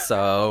 that is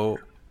so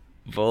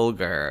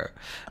vulgar.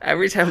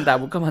 Every time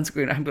that would come on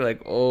screen, I'd be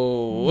like,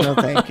 oh. No,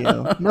 thank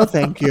you. No,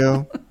 thank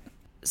you.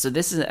 So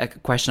this is a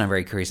question I'm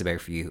very curious about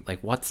for you. Like,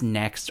 what's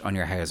next on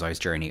your Housewives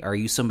journey? Are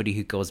you somebody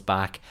who goes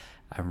back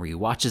and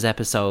rewatches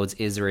episodes?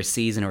 Is there a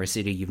season or a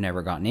city you've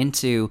never gotten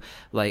into?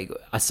 Like,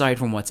 aside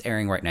from what's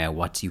airing right now,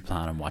 what do you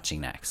plan on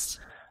watching next?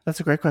 That's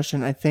a great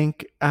question. I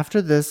think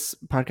after this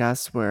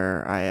podcast,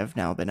 where I have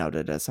now been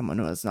outed as someone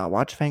who has not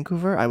watched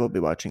Vancouver, I will be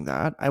watching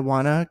that. I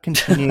want to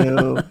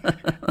continue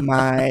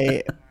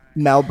my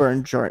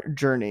Melbourne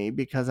journey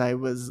because I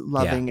was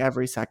loving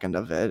every second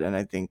of it. And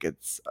I think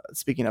it's,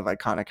 speaking of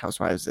iconic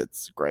housewives,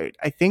 it's great.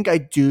 I think I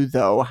do,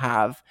 though,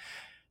 have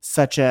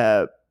such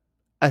a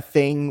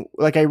thing.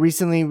 Like, I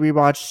recently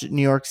rewatched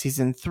New York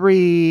season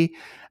 3.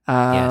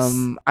 Yes.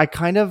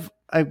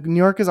 New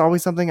York is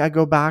always something I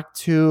go back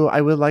to.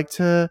 I would like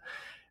to,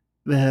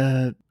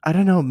 I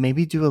don't know,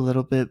 maybe do a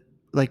little bit,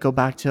 like go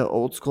back to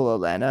old school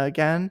Atlanta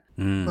again.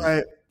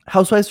 But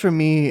Housewives for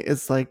me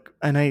is like,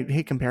 and I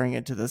hate comparing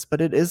it to this, but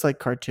it is like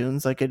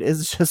cartoons. Like, it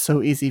is just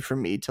so easy for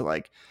me to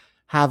like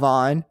have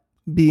on,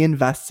 be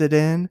invested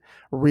in,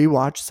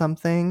 rewatch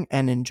something,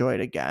 and enjoy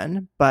it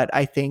again. But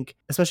I think,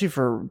 especially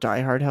for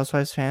diehard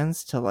Housewives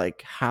fans, to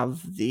like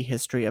have the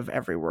history of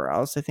everywhere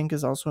else, I think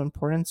is also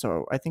important.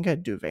 So I think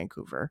I'd do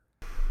Vancouver.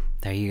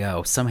 There you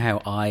go.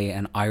 Somehow I,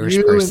 an Irish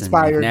person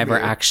you've never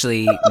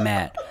actually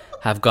met,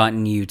 have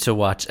gotten you to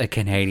watch a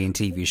Canadian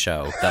TV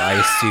show that I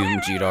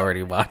assumed you'd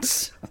already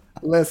watched.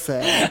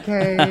 Listen,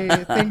 okay,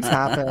 things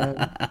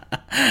happen.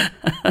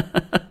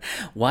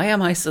 Why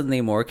am I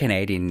suddenly more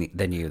Canadian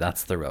than you?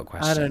 That's the real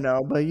question. I don't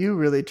know, but you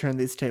really turned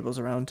these tables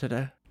around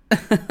today.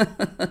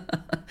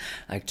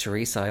 Like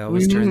Teresa, I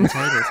always turn the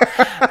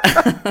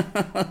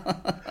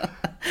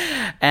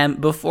tables.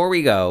 Before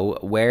we go,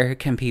 where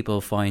can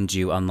people find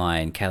you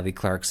online? Kelly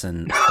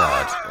Clarkson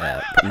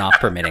fraud, not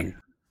permitting.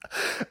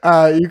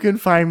 You can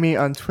find me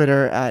on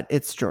Twitter at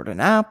It's Jordan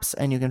Apps,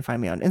 and you can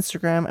find me on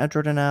Instagram at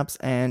Jordan Apps,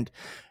 and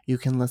you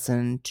can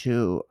listen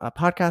to a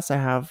podcast I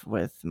have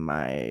with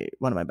one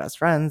of my best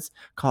friends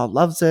called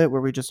Loves It, where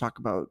we just talk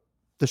about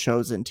the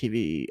shows and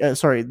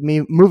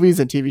movies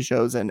and TV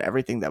shows and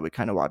everything that we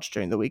kind of watch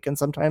during the week. And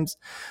sometimes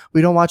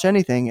we don't watch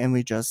anything and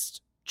we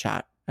just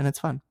chat, and it's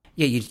fun.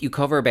 Yeah, you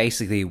cover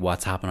basically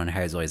what's happened on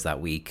Housewives that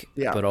week,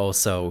 but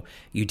also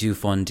you do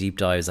fun deep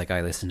dives. Like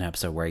I listened to an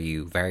episode where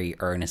you very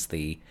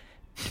earnestly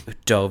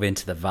dove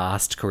into the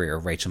vast career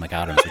of Rachel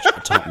McAdams, which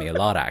taught me a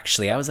lot,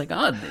 actually. I was like,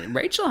 oh,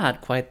 Rachel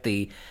had quite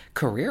the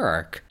career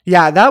arc.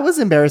 Yeah, that was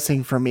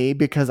embarrassing for me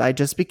because I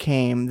just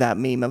became that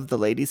meme of the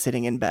lady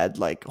sitting in bed,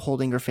 like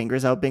holding her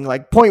fingers out, being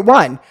like,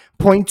 0.1,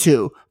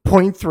 0.2,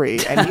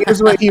 0.3, and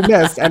here's what you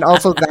missed. And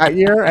also that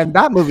year and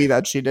that movie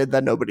that she did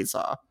that nobody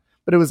saw.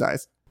 But it was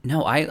nice.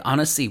 No, I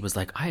honestly was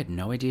like, I had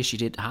no idea she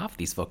did half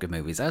these fucking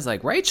movies. I was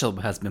like, Rachel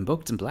has been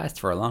booked and blessed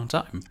for a long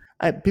time.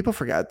 People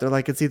forget. They're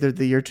like, it's either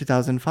the year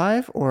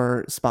 2005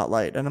 or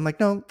Spotlight. And I'm like,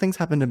 no, things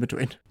happened in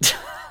between.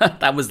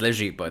 That was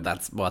literally, but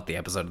that's what the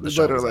episode of the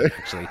show was like,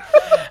 actually.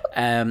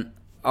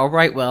 All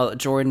right, well,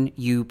 Jordan,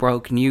 you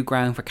broke new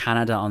ground for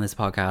Canada on this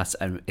podcast,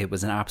 and it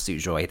was an absolute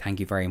joy. Thank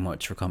you very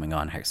much for coming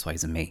on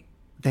Housewives and Me.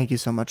 Thank you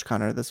so much,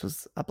 Connor. This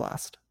was a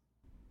blast.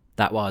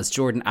 That was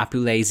Jordan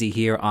Apulese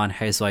here on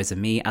Housewives and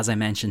Me. As I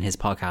mentioned, his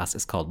podcast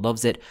is called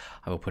Loves It.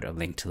 I will put a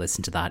link to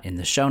listen to that in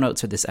the show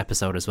notes for this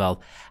episode as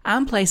well,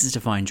 and places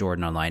to find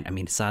Jordan online. I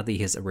mean, sadly,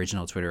 his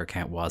original Twitter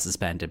account was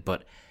suspended,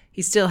 but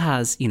he still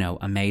has,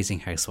 amazing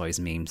Housewives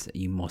memes that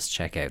you must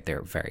check out.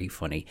 They're very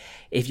funny.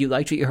 If you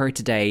liked what you heard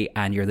today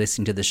and you're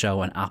listening to the show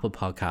on Apple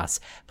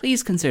Podcasts,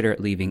 please consider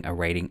leaving a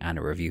rating and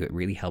a review. It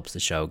really helps the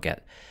show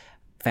get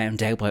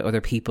found out by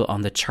other people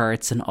on the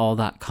charts and all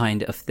that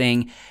kind of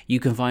thing. You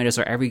can find us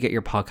wherever you get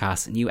your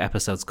podcasts. New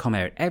episodes come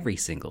out every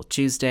single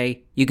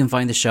Tuesday. You can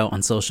find the show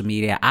on social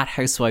media at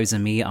Housewives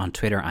and Me on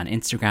Twitter and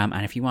Instagram.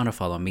 And if you want to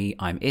follow me,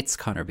 I'm It's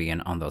Connor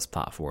Bean on those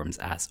platforms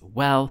as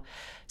well.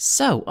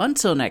 So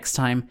until next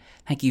time,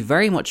 thank you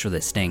very much for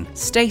listening.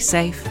 Stay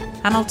safe,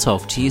 and I'll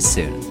talk to you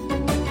soon.